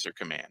visor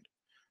command.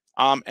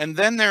 And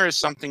then there is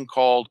something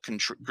called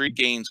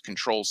GridGain's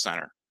Control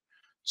Center.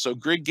 So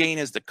GridGain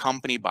is the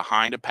company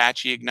behind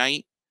Apache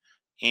Ignite,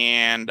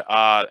 and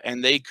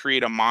they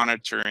create a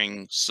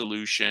monitoring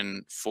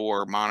solution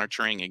for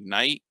monitoring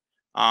Ignite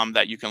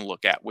that you can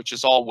look at, which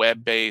is all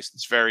web-based.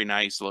 It's very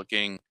nice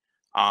looking.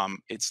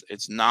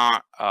 It's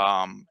not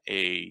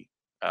a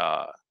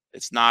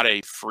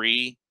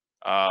free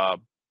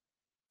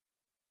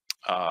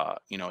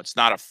you know, it's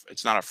not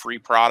a free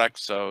product,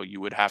 so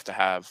you would have to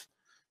have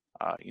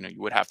you know,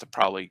 you would have to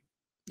probably,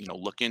 you know,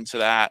 look into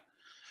that.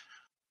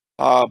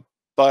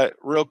 But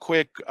real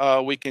quick,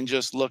 we can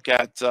just look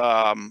at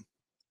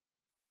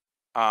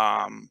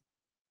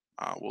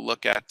we'll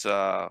look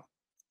at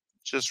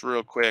just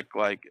real quick,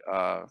 like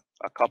a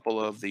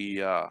couple of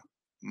the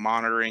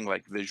monitoring,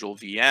 like Visual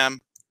VM.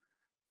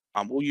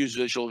 We'll use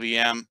Visual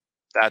VM.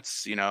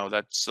 That's, you know,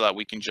 that's so that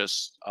we can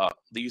just,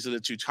 these are the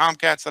two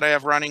Tomcats that I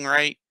have running,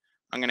 right?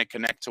 I'm going to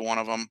connect to one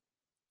of them. I'm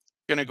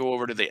going to go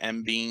over to the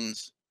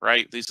MBeans,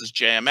 right? This is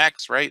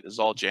JMX, right? This is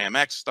all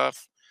JMX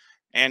stuff.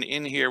 And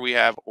in here we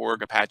have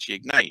org Apache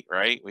Ignite,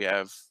 right? We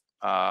have,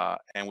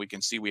 and we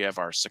can see we have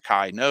our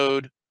Sakai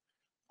node.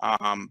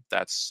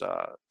 That's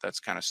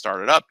kind of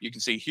started up. You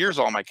can see here's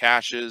all my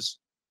caches.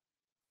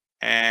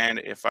 And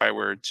if I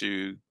were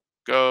to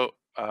go,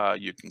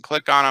 you can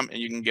click on them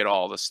and you can get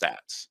all the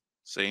stats.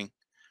 See?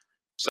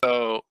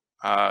 So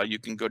you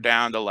can go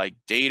down to like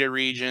data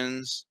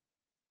regions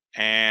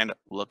and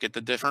look at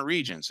the different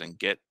regions and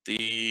get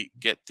you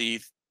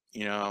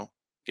know,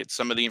 get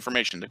some of the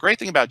information. The great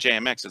thing about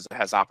JMX is it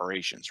has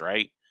operations,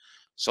 right?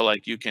 So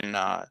like you can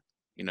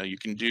you know, you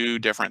can do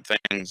different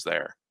things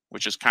there,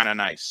 which is kind of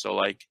nice. So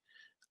like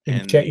you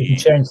can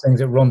change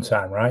things at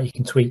runtime, right? You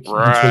can tweak.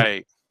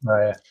 Right. Oh,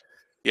 yeah.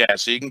 Yeah,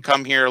 so you can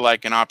come here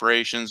like in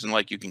operations and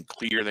like you can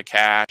clear the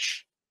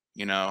cache,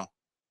 you know.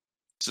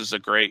 This is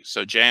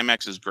so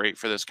JMX is great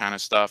for this kind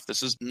of stuff.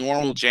 This is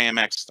normal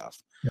JMX stuff.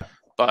 Yeah.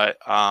 But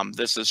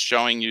this is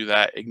showing you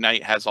that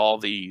Ignite has all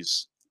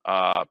these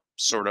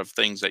sort of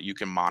things that you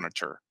can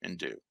monitor and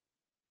do.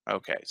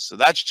 Okay, so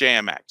that's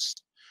JMX.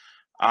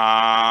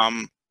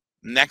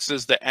 Next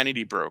is the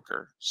entity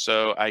broker.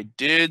 So I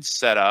did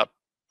set up,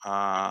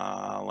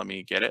 let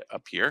me get it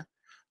up here.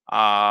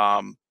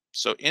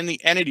 So in the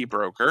entity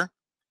broker,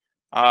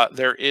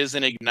 there is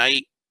an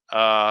Ignite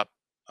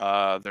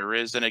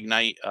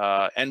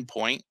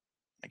endpoint.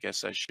 I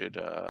guess I should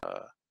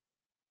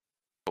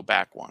go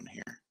back one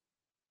here.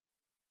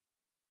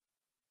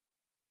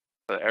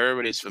 So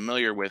everybody's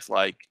familiar with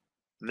like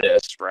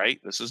this, right?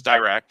 This is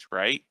direct,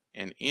 right?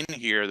 And in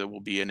here, there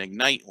will be an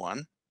Ignite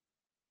one.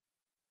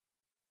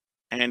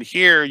 And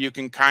here you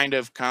can kind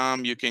of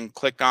you can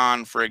click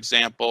on, for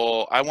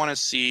example, I want to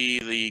see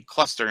the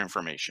cluster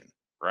information,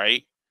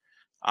 right?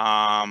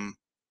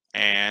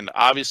 And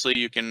obviously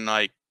you can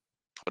like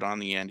put on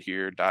the end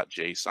here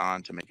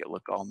 .json to make it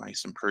look all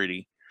nice and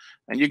pretty.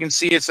 And you can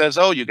see it says,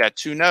 oh, you got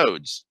 2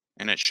 nodes,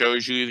 and it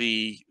shows you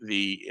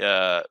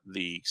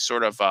the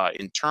sort of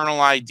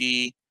internal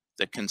ID,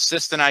 the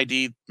consistent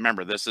ID.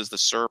 Remember, this is the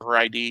server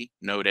ID,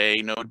 node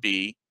A, node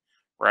B,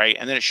 right?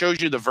 And then it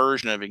shows you the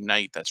version of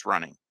Ignite that's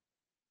running.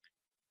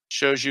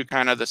 Shows you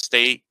kind of the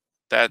state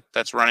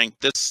that's running.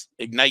 This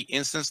Ignite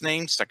instance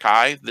name,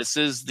 Sakai, this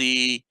is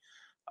the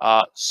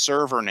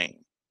server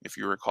name, if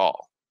you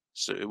recall.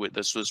 So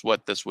this was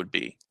what this would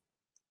be.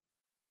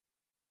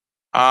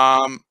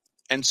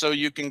 And so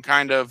you can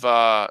kind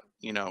of,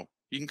 you know,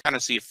 you can kind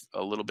of see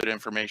a little bit of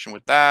information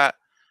with that.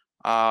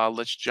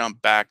 Let's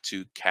jump back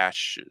to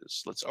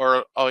caches.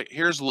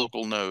 Here's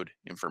local node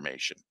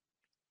information.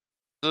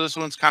 So this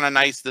one's kind of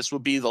nice. This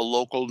would be the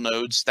local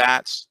node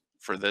stats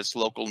for this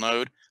local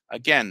node.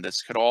 Again,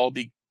 this could all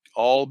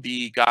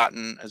be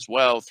gotten as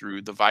well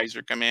through the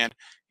visor command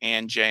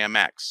and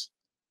JMX.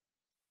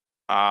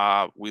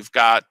 We've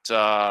got,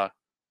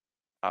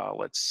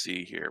 let's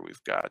see here.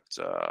 We've got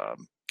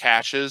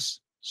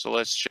caches. So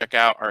let's check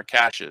out our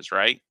caches,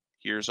 right?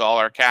 Here's all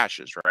our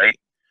caches, right?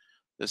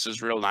 This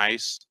is real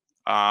nice.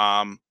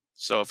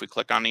 So if we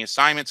click on the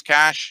assignments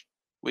cache,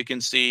 we can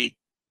see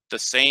the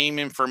same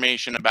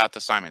information about the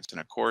assignments.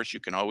 And of course, you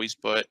can always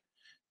put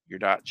your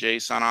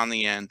 .json on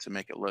the end to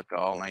make it look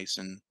all nice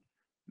and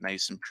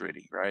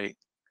pretty, right?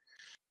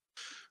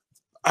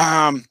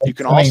 You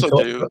can also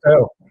do.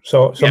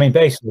 So I mean,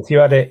 basically, if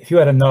you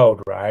had a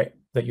node, right,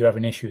 that you're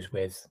having issues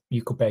with,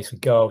 you could basically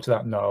go to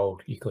that node,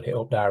 you could hit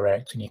up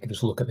direct, and you could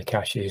just look at the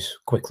caches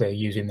quickly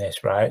using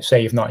this, right?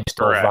 Say you've not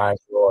installed Visor,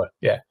 or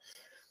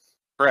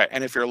Correct.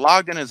 And if you're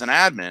logged in as an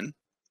admin,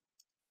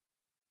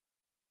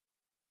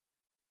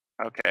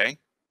 okay,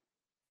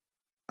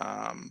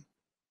 I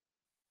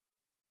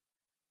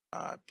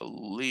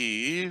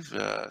believe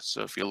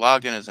so. If you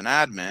log in as an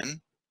admin,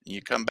 and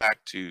you come back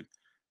to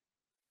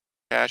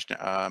cache,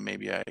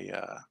 maybe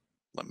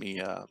let me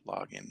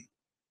log in.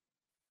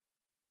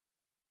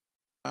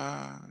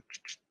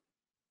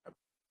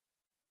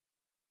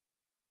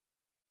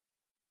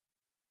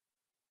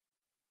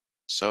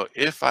 So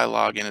if I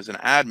log in as an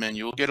admin,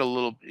 you get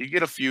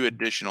a few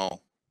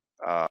additional,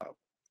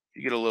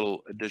 you get a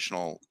little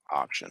additional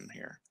option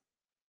here.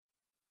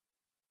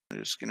 I'm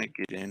just gonna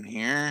get in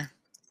here.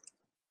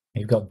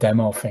 You've got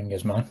demo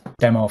fingers, man.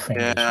 Demo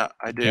fingers. Yeah,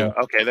 I do. Yeah.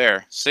 Okay,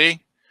 there.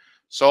 See?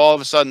 So all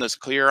of a sudden this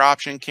clear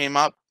option came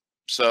up.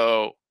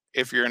 So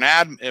if you're an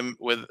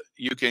admin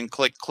you can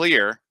click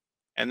clear,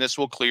 and this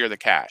will clear the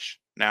cache.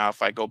 Now,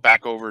 if I go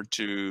back over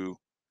to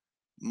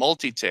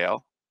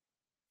multi-tail,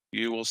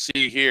 you will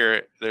see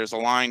here, there's a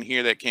line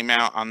here that came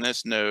out on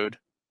this node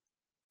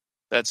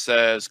that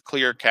says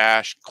clear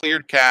cache,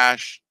 cleared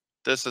cache,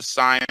 this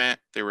assignment,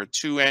 there were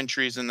 2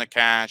 entries in the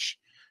cache,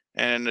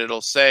 and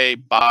it'll say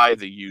by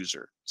the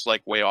user. It's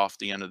like way off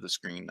the end of the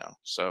screen though.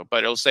 So,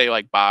 but it'll say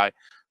like by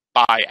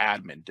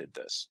admin did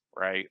this,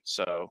 right?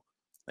 So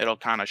it'll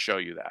kind of show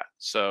you that.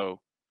 So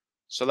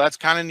that's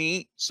kind of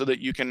neat, so that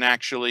you can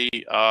actually,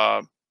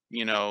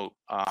 you know,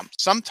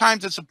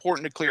 sometimes it's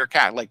important to clear a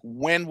cache. Like,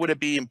 when would it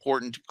be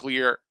important to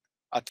clear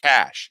a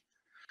cache?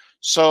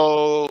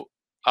 So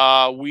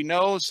we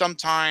know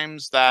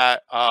sometimes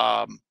that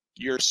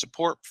your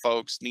support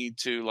folks need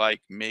to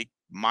like make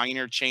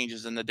minor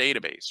changes in the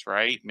database,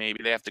 right?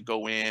 Maybe they have to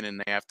go in and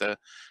they have to,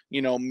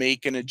 you know,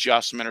 make an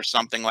adjustment or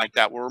something like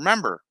that. Well,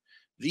 remember,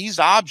 these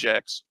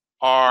objects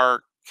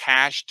are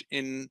cached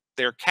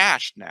they're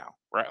cached now,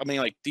 right? I mean,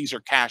 like, these are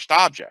cached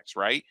objects,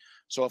 right?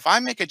 So if I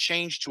make a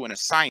change to an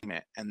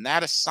assignment and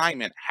that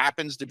assignment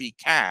happens to be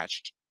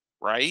cached,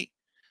 right?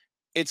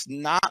 It's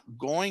not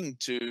going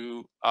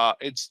to,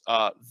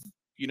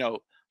 you know,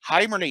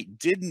 Hibernate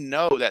didn't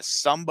know that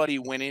somebody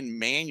went in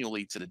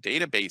manually to the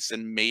database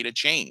and made a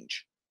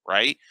change,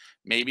 right?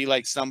 Maybe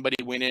like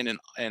somebody went in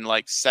and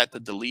like set the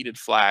deleted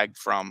flag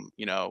from,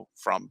 you know,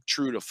 from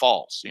true to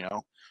false, you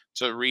know,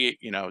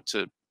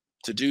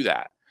 to do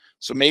that.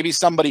 So maybe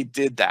somebody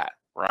did that,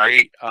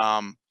 right?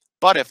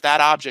 But if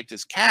that object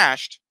is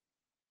cached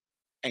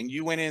and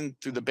you went in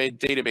through the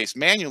database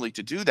manually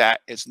to do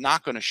that, it's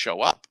not going to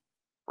show up,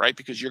 right?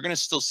 Because you're going to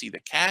still see the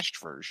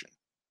cached version,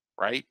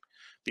 right?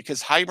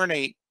 Because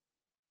Hibernate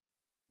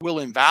will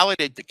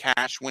invalidate the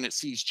cache when it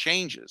sees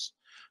changes.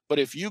 But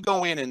if you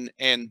go in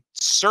and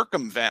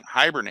circumvent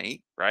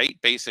Hibernate, right,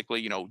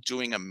 basically, you know,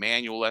 doing a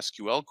manual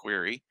SQL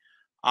query,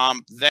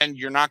 then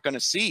you're not going to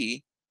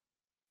see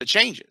the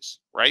changes,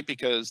 right?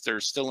 Because they're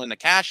still in the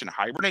cache, and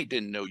Hibernate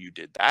didn't know you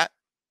did that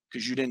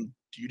because you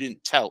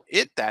didn't tell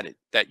it that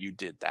you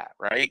did that,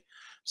 right?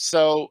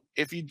 So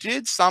if you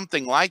did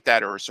something like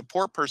that, or a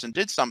support person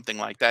did something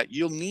like that,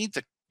 you'll need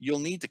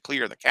to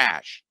clear the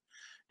cache.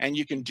 And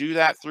you can do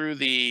that through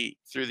the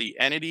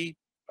entity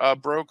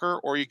broker,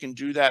 or you can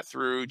do that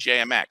through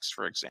JMX,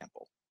 for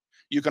example.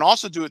 You can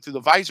also do it through the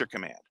visor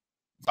command.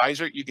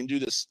 You can do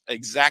this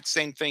exact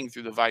same thing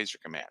through the visor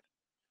command.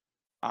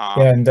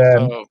 And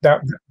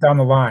down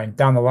the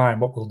line,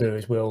 what we'll do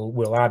is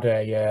we'll add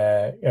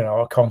a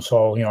a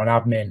console, an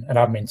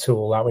admin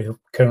tool that we've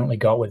currently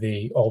got with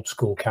the old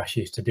school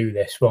caches to do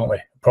this, won't we?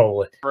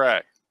 Probably.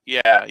 Correct.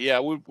 Yeah.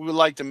 We would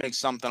like to make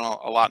something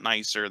a lot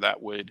nicer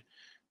that would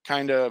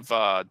kind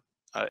of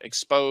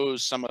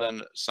expose some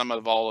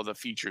of all of the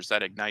features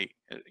that Ignite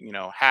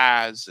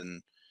has,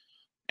 and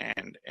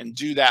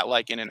do that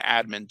like in an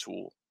admin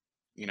tool,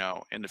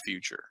 in the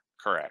future.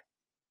 Correct.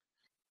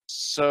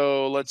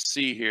 So let's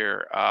see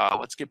here.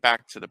 Let's get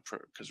back to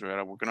because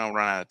we're gonna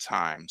run out of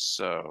time.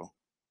 So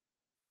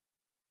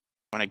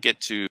when I get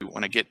to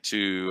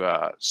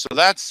so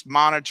that's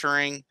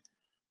monitoring.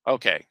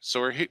 Okay,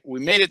 so we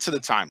made it to the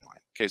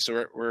timeline. Okay,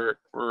 so we're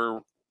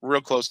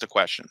real close to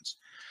questions.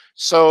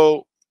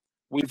 So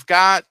we've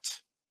got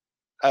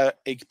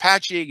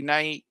Apache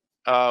Ignite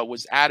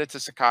was added to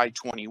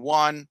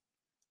Sakai21.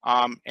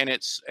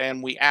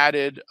 And we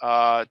added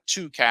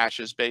 2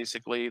 caches,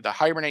 basically, the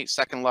Hibernate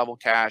second level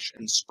cache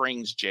and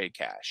Springs J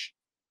cache.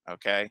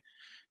 Okay.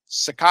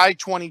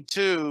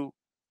 Sakai22,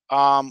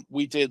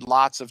 we did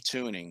lots of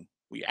tuning.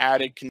 We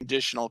added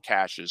conditional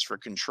caches for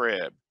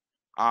contrib.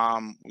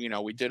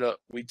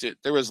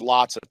 There was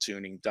lots of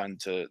tuning done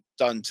to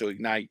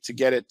Ignite to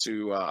get it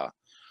to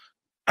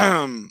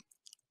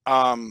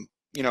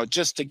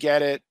just to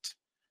get it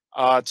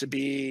to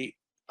be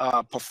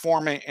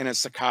performant in a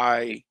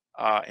Sakai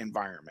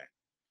environment.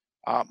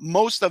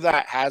 Most of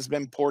that has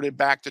been ported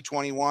back to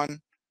 21.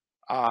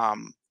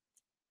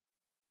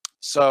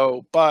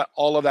 But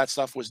all of that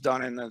stuff was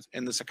done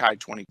in the Sakai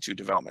 22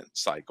 development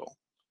cycle.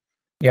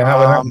 Yeah,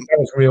 that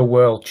was real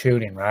world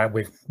tuning, right?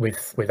 With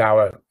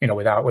our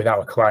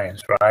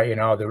clients, right?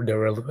 There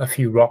were a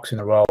few rocks in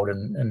the road,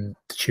 and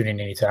the tuning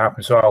needed to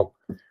happen. So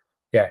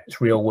yeah,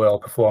 it's real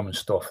world performance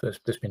stuff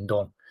that's been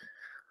done.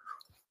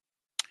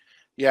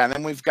 Yeah, and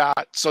then we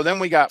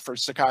got for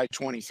Sakai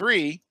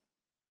 23,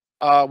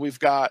 we've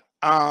got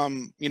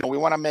we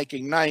want to make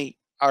Ignite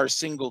our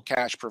single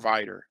cache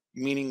provider,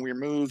 meaning we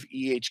remove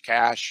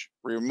cache,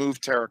 we remove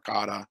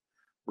Terracotta,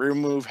 we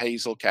remove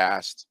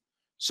Hazelcast.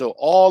 So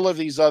all of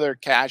these other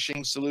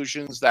caching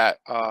solutions that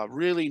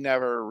really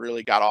never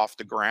really got off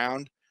the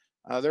ground,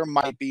 there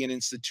might be an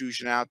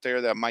institution out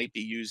there that might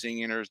be using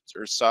it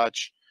or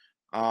such,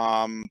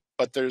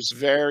 but there's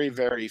very,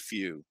 very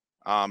few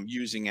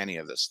using any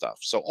of this stuff.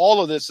 So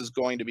all of this is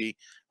going to be,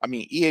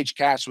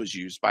 cache was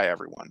used by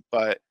everyone,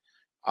 but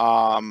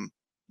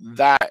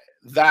that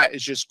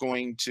is just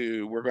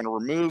we're going to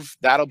remove,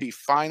 that'll be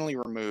finally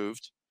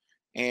removed,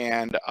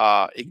 and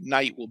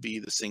Ignite will be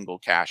the single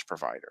cache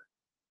provider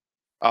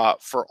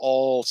for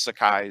all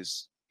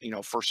Sakai's,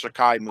 for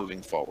Sakai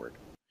moving forward.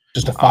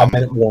 Just a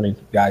 5-minute warning,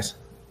 guys.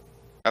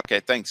 Okay,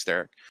 thanks,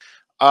 Derek.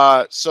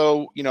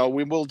 So,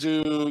 we will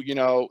do,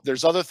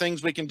 there's other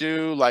things we can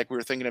do, like we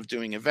were thinking of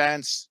doing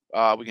events.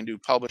 We can do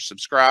publish,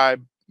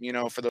 subscribe,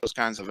 for those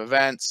kinds of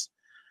events.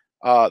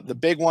 The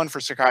big one for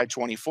Sakai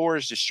 24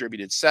 is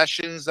distributed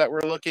sessions that we're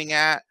looking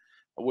at,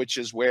 which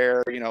is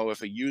where,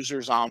 if a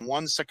user's on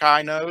one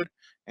Sakai node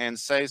and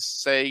say,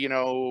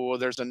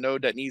 there's a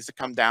node that needs to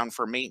come down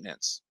for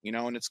maintenance,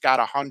 and it's got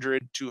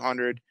 100,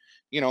 200,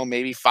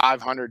 maybe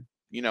 500,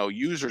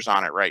 users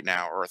on it right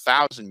now, or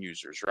 1,000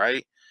 users,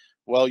 right?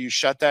 Well, you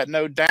shut that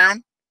node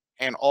down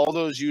and all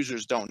those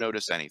users don't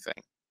notice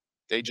anything.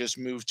 They just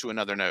move to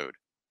another node.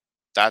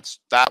 That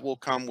will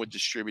come with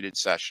distributed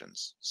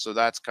sessions. So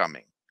that's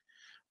coming.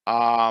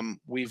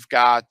 We've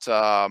got,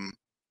 and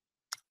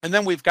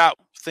then we've got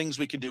things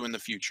we can do in the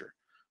future,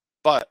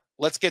 but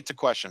let's get to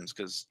questions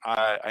because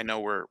I know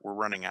we're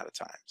running out of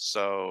time.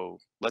 So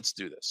let's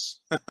do this.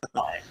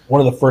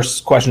 One of the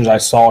first questions I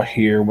saw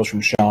here was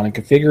from Sean. In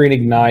configuring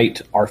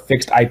Ignite, are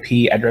fixed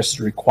IP addresses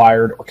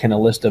required, or can a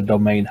list of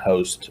domain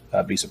hosts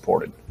be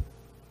supported?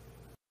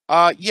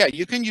 Yeah,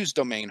 you can use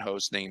domain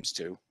host names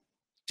too,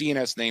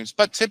 DNS names,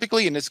 but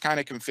typically in this kind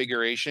of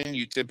configuration,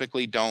 you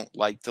typically don't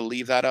like to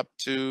leave that up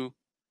to,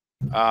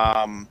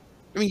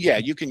 yeah,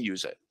 you can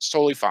use it. It's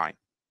totally fine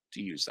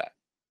to use that.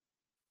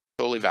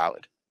 Totally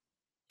valid.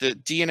 The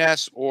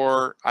DNS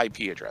or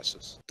IP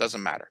addresses,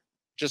 doesn't matter.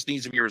 Just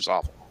needs to be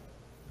resolved.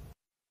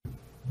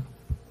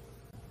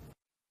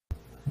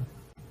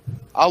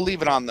 I'll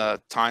leave it on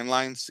the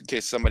timelines in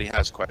case somebody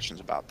has questions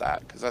about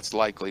that, because that's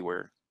likely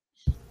where.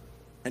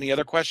 Any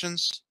other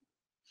questions?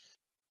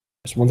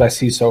 Just ones I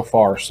see so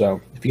far. So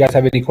if you guys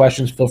have any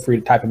questions, feel free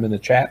to type them in the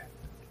chat.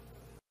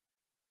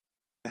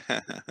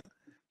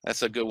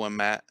 That's a good one,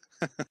 Matt.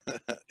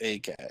 A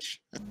cache.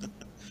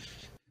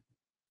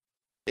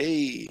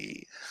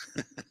 Hey.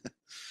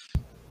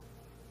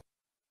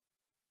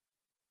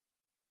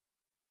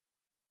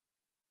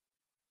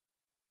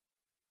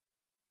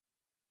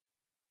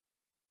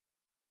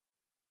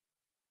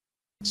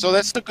 So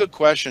that's a good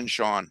question,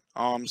 Sean.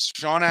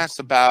 Sean asked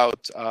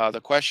about,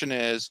 the question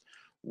is,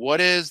 what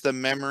is the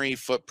memory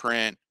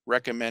footprint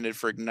recommended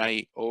for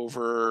Ignite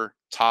over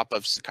top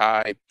of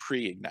Sakai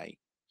pre-Ignite?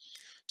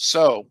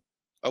 So,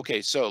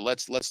 okay, so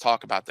let's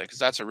talk about that because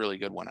that's a really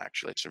good one,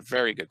 actually. It's a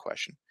very good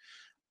question.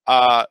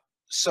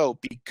 So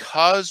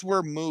because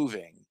we're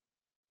moving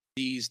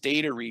these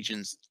data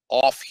regions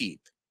off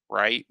heap,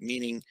 right?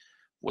 Meaning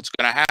what's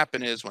going to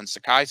happen is when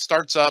Sakai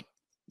starts up,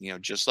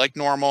 just like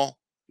normal,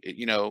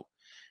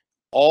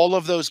 all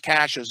of those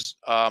caches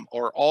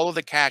or all of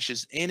the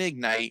caches in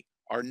Ignite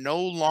are no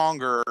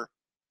longer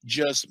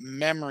just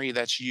memory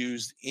that's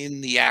used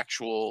in the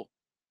actual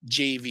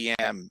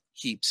JVM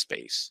heap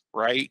space,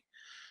 right?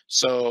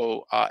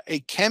 So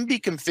it can be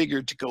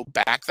configured to go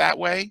back that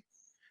way,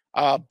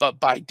 but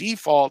by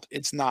default,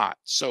 it's not.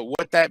 So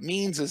what that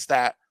means is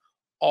that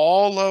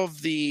all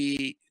of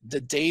the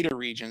data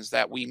regions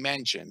that we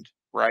mentioned,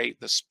 right,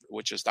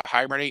 which is the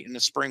Hibernate and the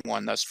Spring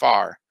one thus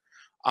far,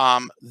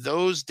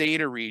 those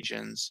data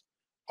regions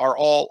are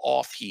all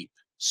off heap.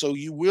 So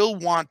you will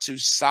want to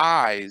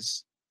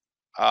size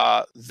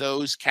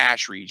those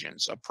cache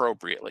regions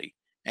appropriately,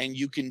 and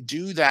you can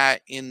do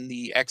that in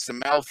the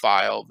XML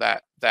file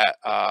that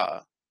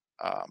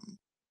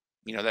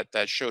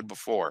showed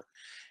before.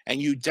 And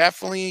you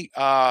definitely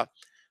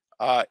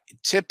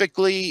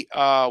typically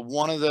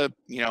one of the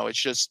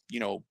it's just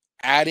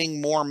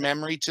adding more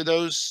memory to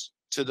those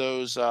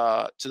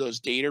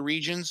data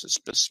regions,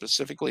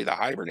 specifically the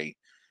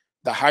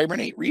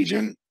Hibernate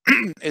region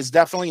is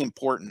definitely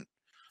important.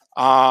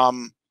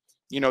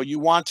 You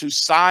want to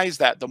size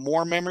that. The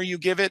more memory you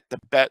give it,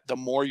 the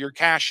more you're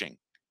caching,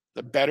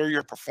 the better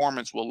your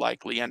performance will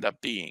likely end up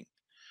being.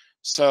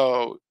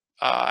 So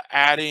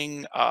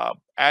adding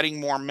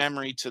more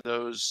memory to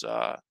those,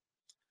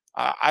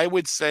 I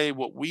would say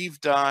what we've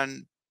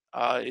done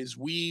is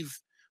we've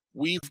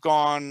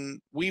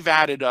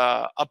added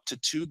up to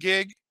 2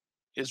 gig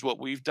is what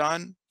we've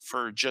done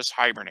for just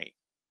Hibernate.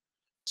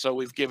 So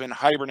we've given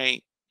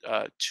Hibernate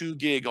 2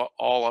 gig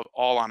all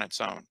on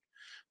its own.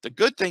 The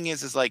good thing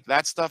is like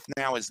that stuff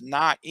now is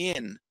not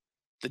in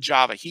the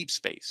Java heap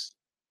space,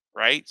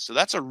 right? So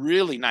that's a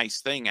really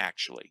nice thing,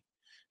 actually,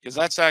 because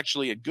that's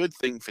actually a good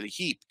thing for the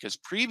heap, because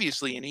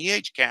previously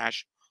in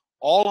cache,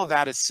 all of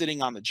that is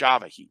sitting on the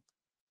Java heap,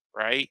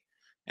 right?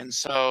 And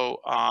so,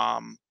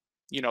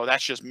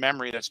 that's just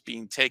memory that's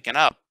being taken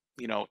up,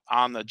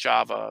 on the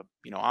Java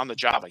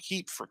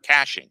heap for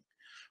caching,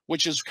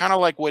 which is kind of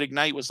like what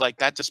Ignite was like.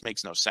 That just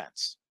makes no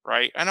sense,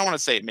 right? I don't want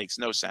to say it makes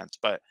no sense,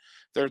 but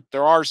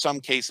there are some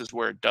cases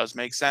where it does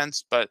make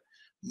sense, but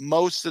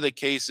most of the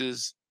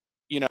cases,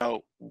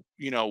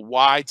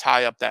 why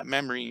tie up that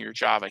memory in your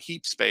Java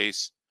heap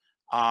space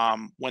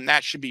when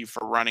that should be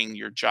for running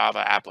your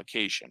Java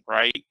application,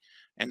 right?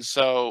 And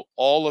so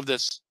all of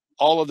this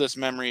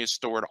memory is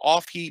stored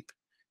off heap.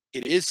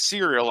 It is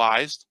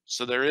serialized,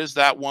 so there is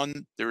that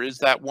one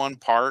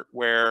part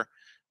where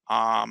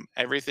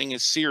everything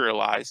is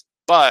serialized,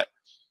 but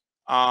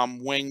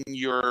when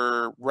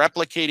you're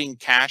replicating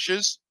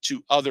caches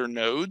to other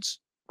nodes,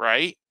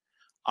 right?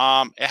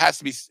 It has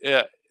to be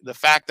the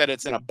fact that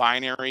it's in a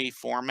binary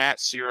format,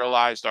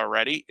 serialized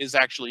already, is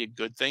actually a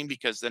good thing,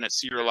 because then it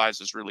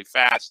serializes really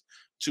fast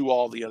to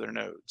all the other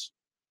nodes.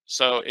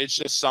 So it's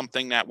just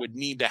something that would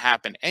need to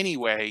happen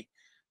anyway,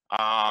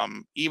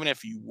 even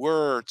if you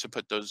were to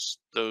put those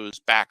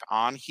back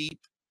on heap.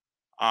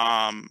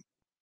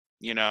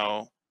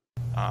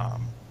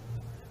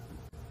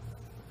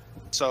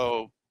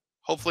 So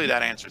hopefully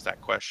that answers that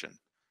question.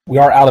 We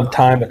are out of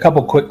time. A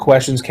couple quick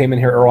questions came in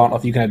here, Earl. I don't know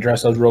if you can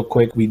address those real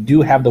quick. We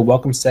do have the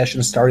welcome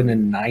session starting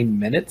in 9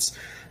 minutes,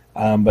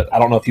 but I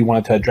don't know if you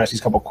wanted to address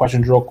these couple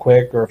questions real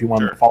quick, or if you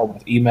wanted to follow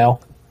with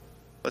email.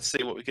 Let's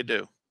see what we could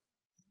do.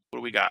 What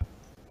do we got?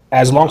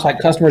 As alongside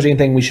customers,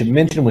 anything we should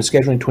mention with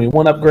scheduling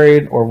 21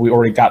 upgrade, or we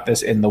already got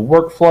this in the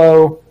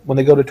workflow when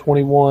they go to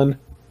 21?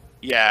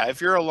 Yeah, if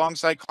you're a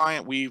alongside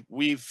client, we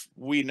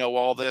know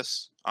all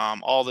this.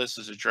 All this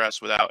is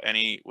addressed without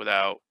a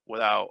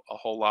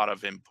whole lot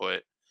of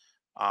input.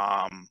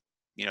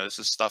 This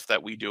is stuff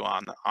that we do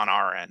on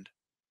our end.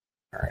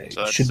 All right.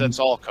 So that's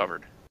all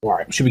covered. All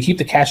right. Should we keep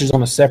the caches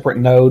on a separate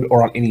node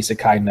or on any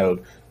Sakai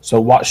node? So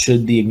what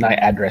should the Ignite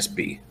address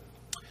be?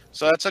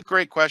 So that's a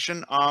great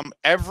question.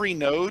 Every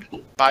node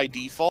by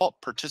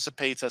default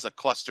participates as a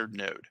clustered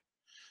node.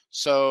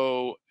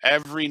 So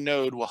every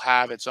node will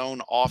have its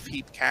own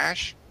off-heap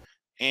cache,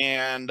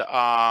 and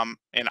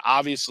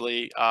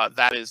obviously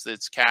that is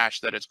its cache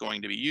that it's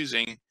going to be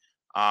using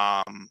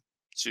and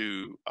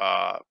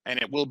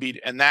it will be,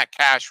 and that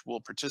cache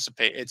will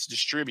participate. It's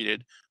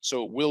distributed,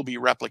 so it will be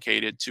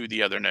replicated to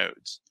the other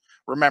nodes.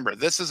 Remember,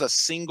 this is a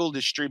single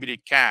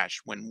distributed cache.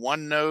 When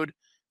one node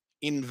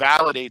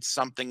invalidates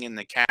something in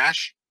the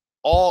cache,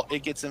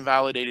 it gets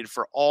invalidated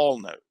for all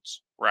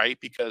nodes, right?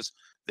 Because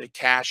the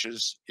cache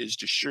is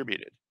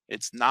distributed.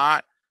 It's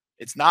not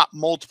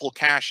multiple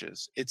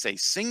caches. It's a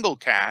single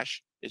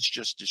cache. It's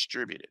just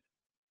distributed.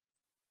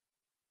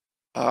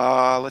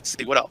 Let's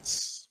see, what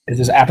else? Is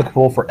this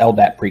applicable for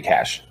LDAP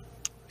pre-cache?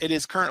 It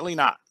is currently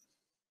not.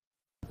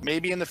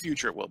 Maybe in the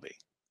future it will be.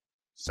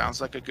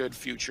 Sounds like a good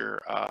future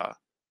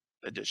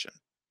addition.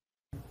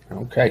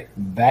 Okay,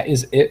 that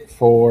is it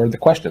for the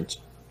questions.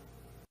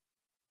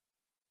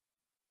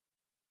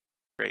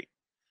 Great.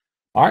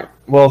 All right.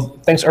 Well,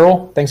 thanks,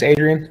 Earl. Thanks,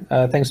 Adrian.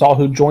 Thanks all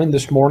who joined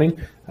this morning.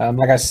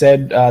 Like I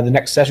said, the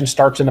next session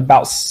starts in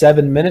about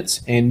 7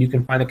 minutes, and you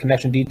can find the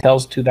connection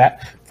details to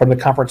that from the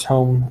conference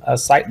home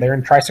site there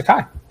in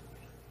Sakai.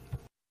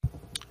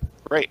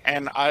 Great,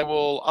 and I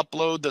will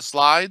upload the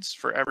slides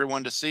for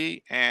everyone to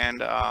see, and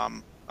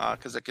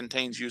because it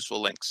contains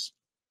useful links.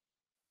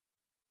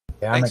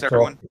 Yeah, thanks,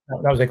 everyone.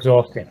 That was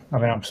exhausting. I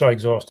mean, I'm so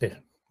exhausted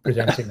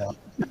presenting that.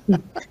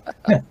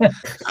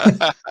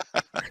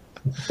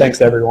 Thanks,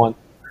 everyone.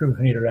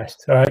 I need a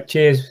rest. All right,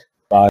 cheers.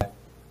 Bye.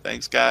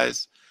 Thanks,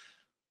 guys.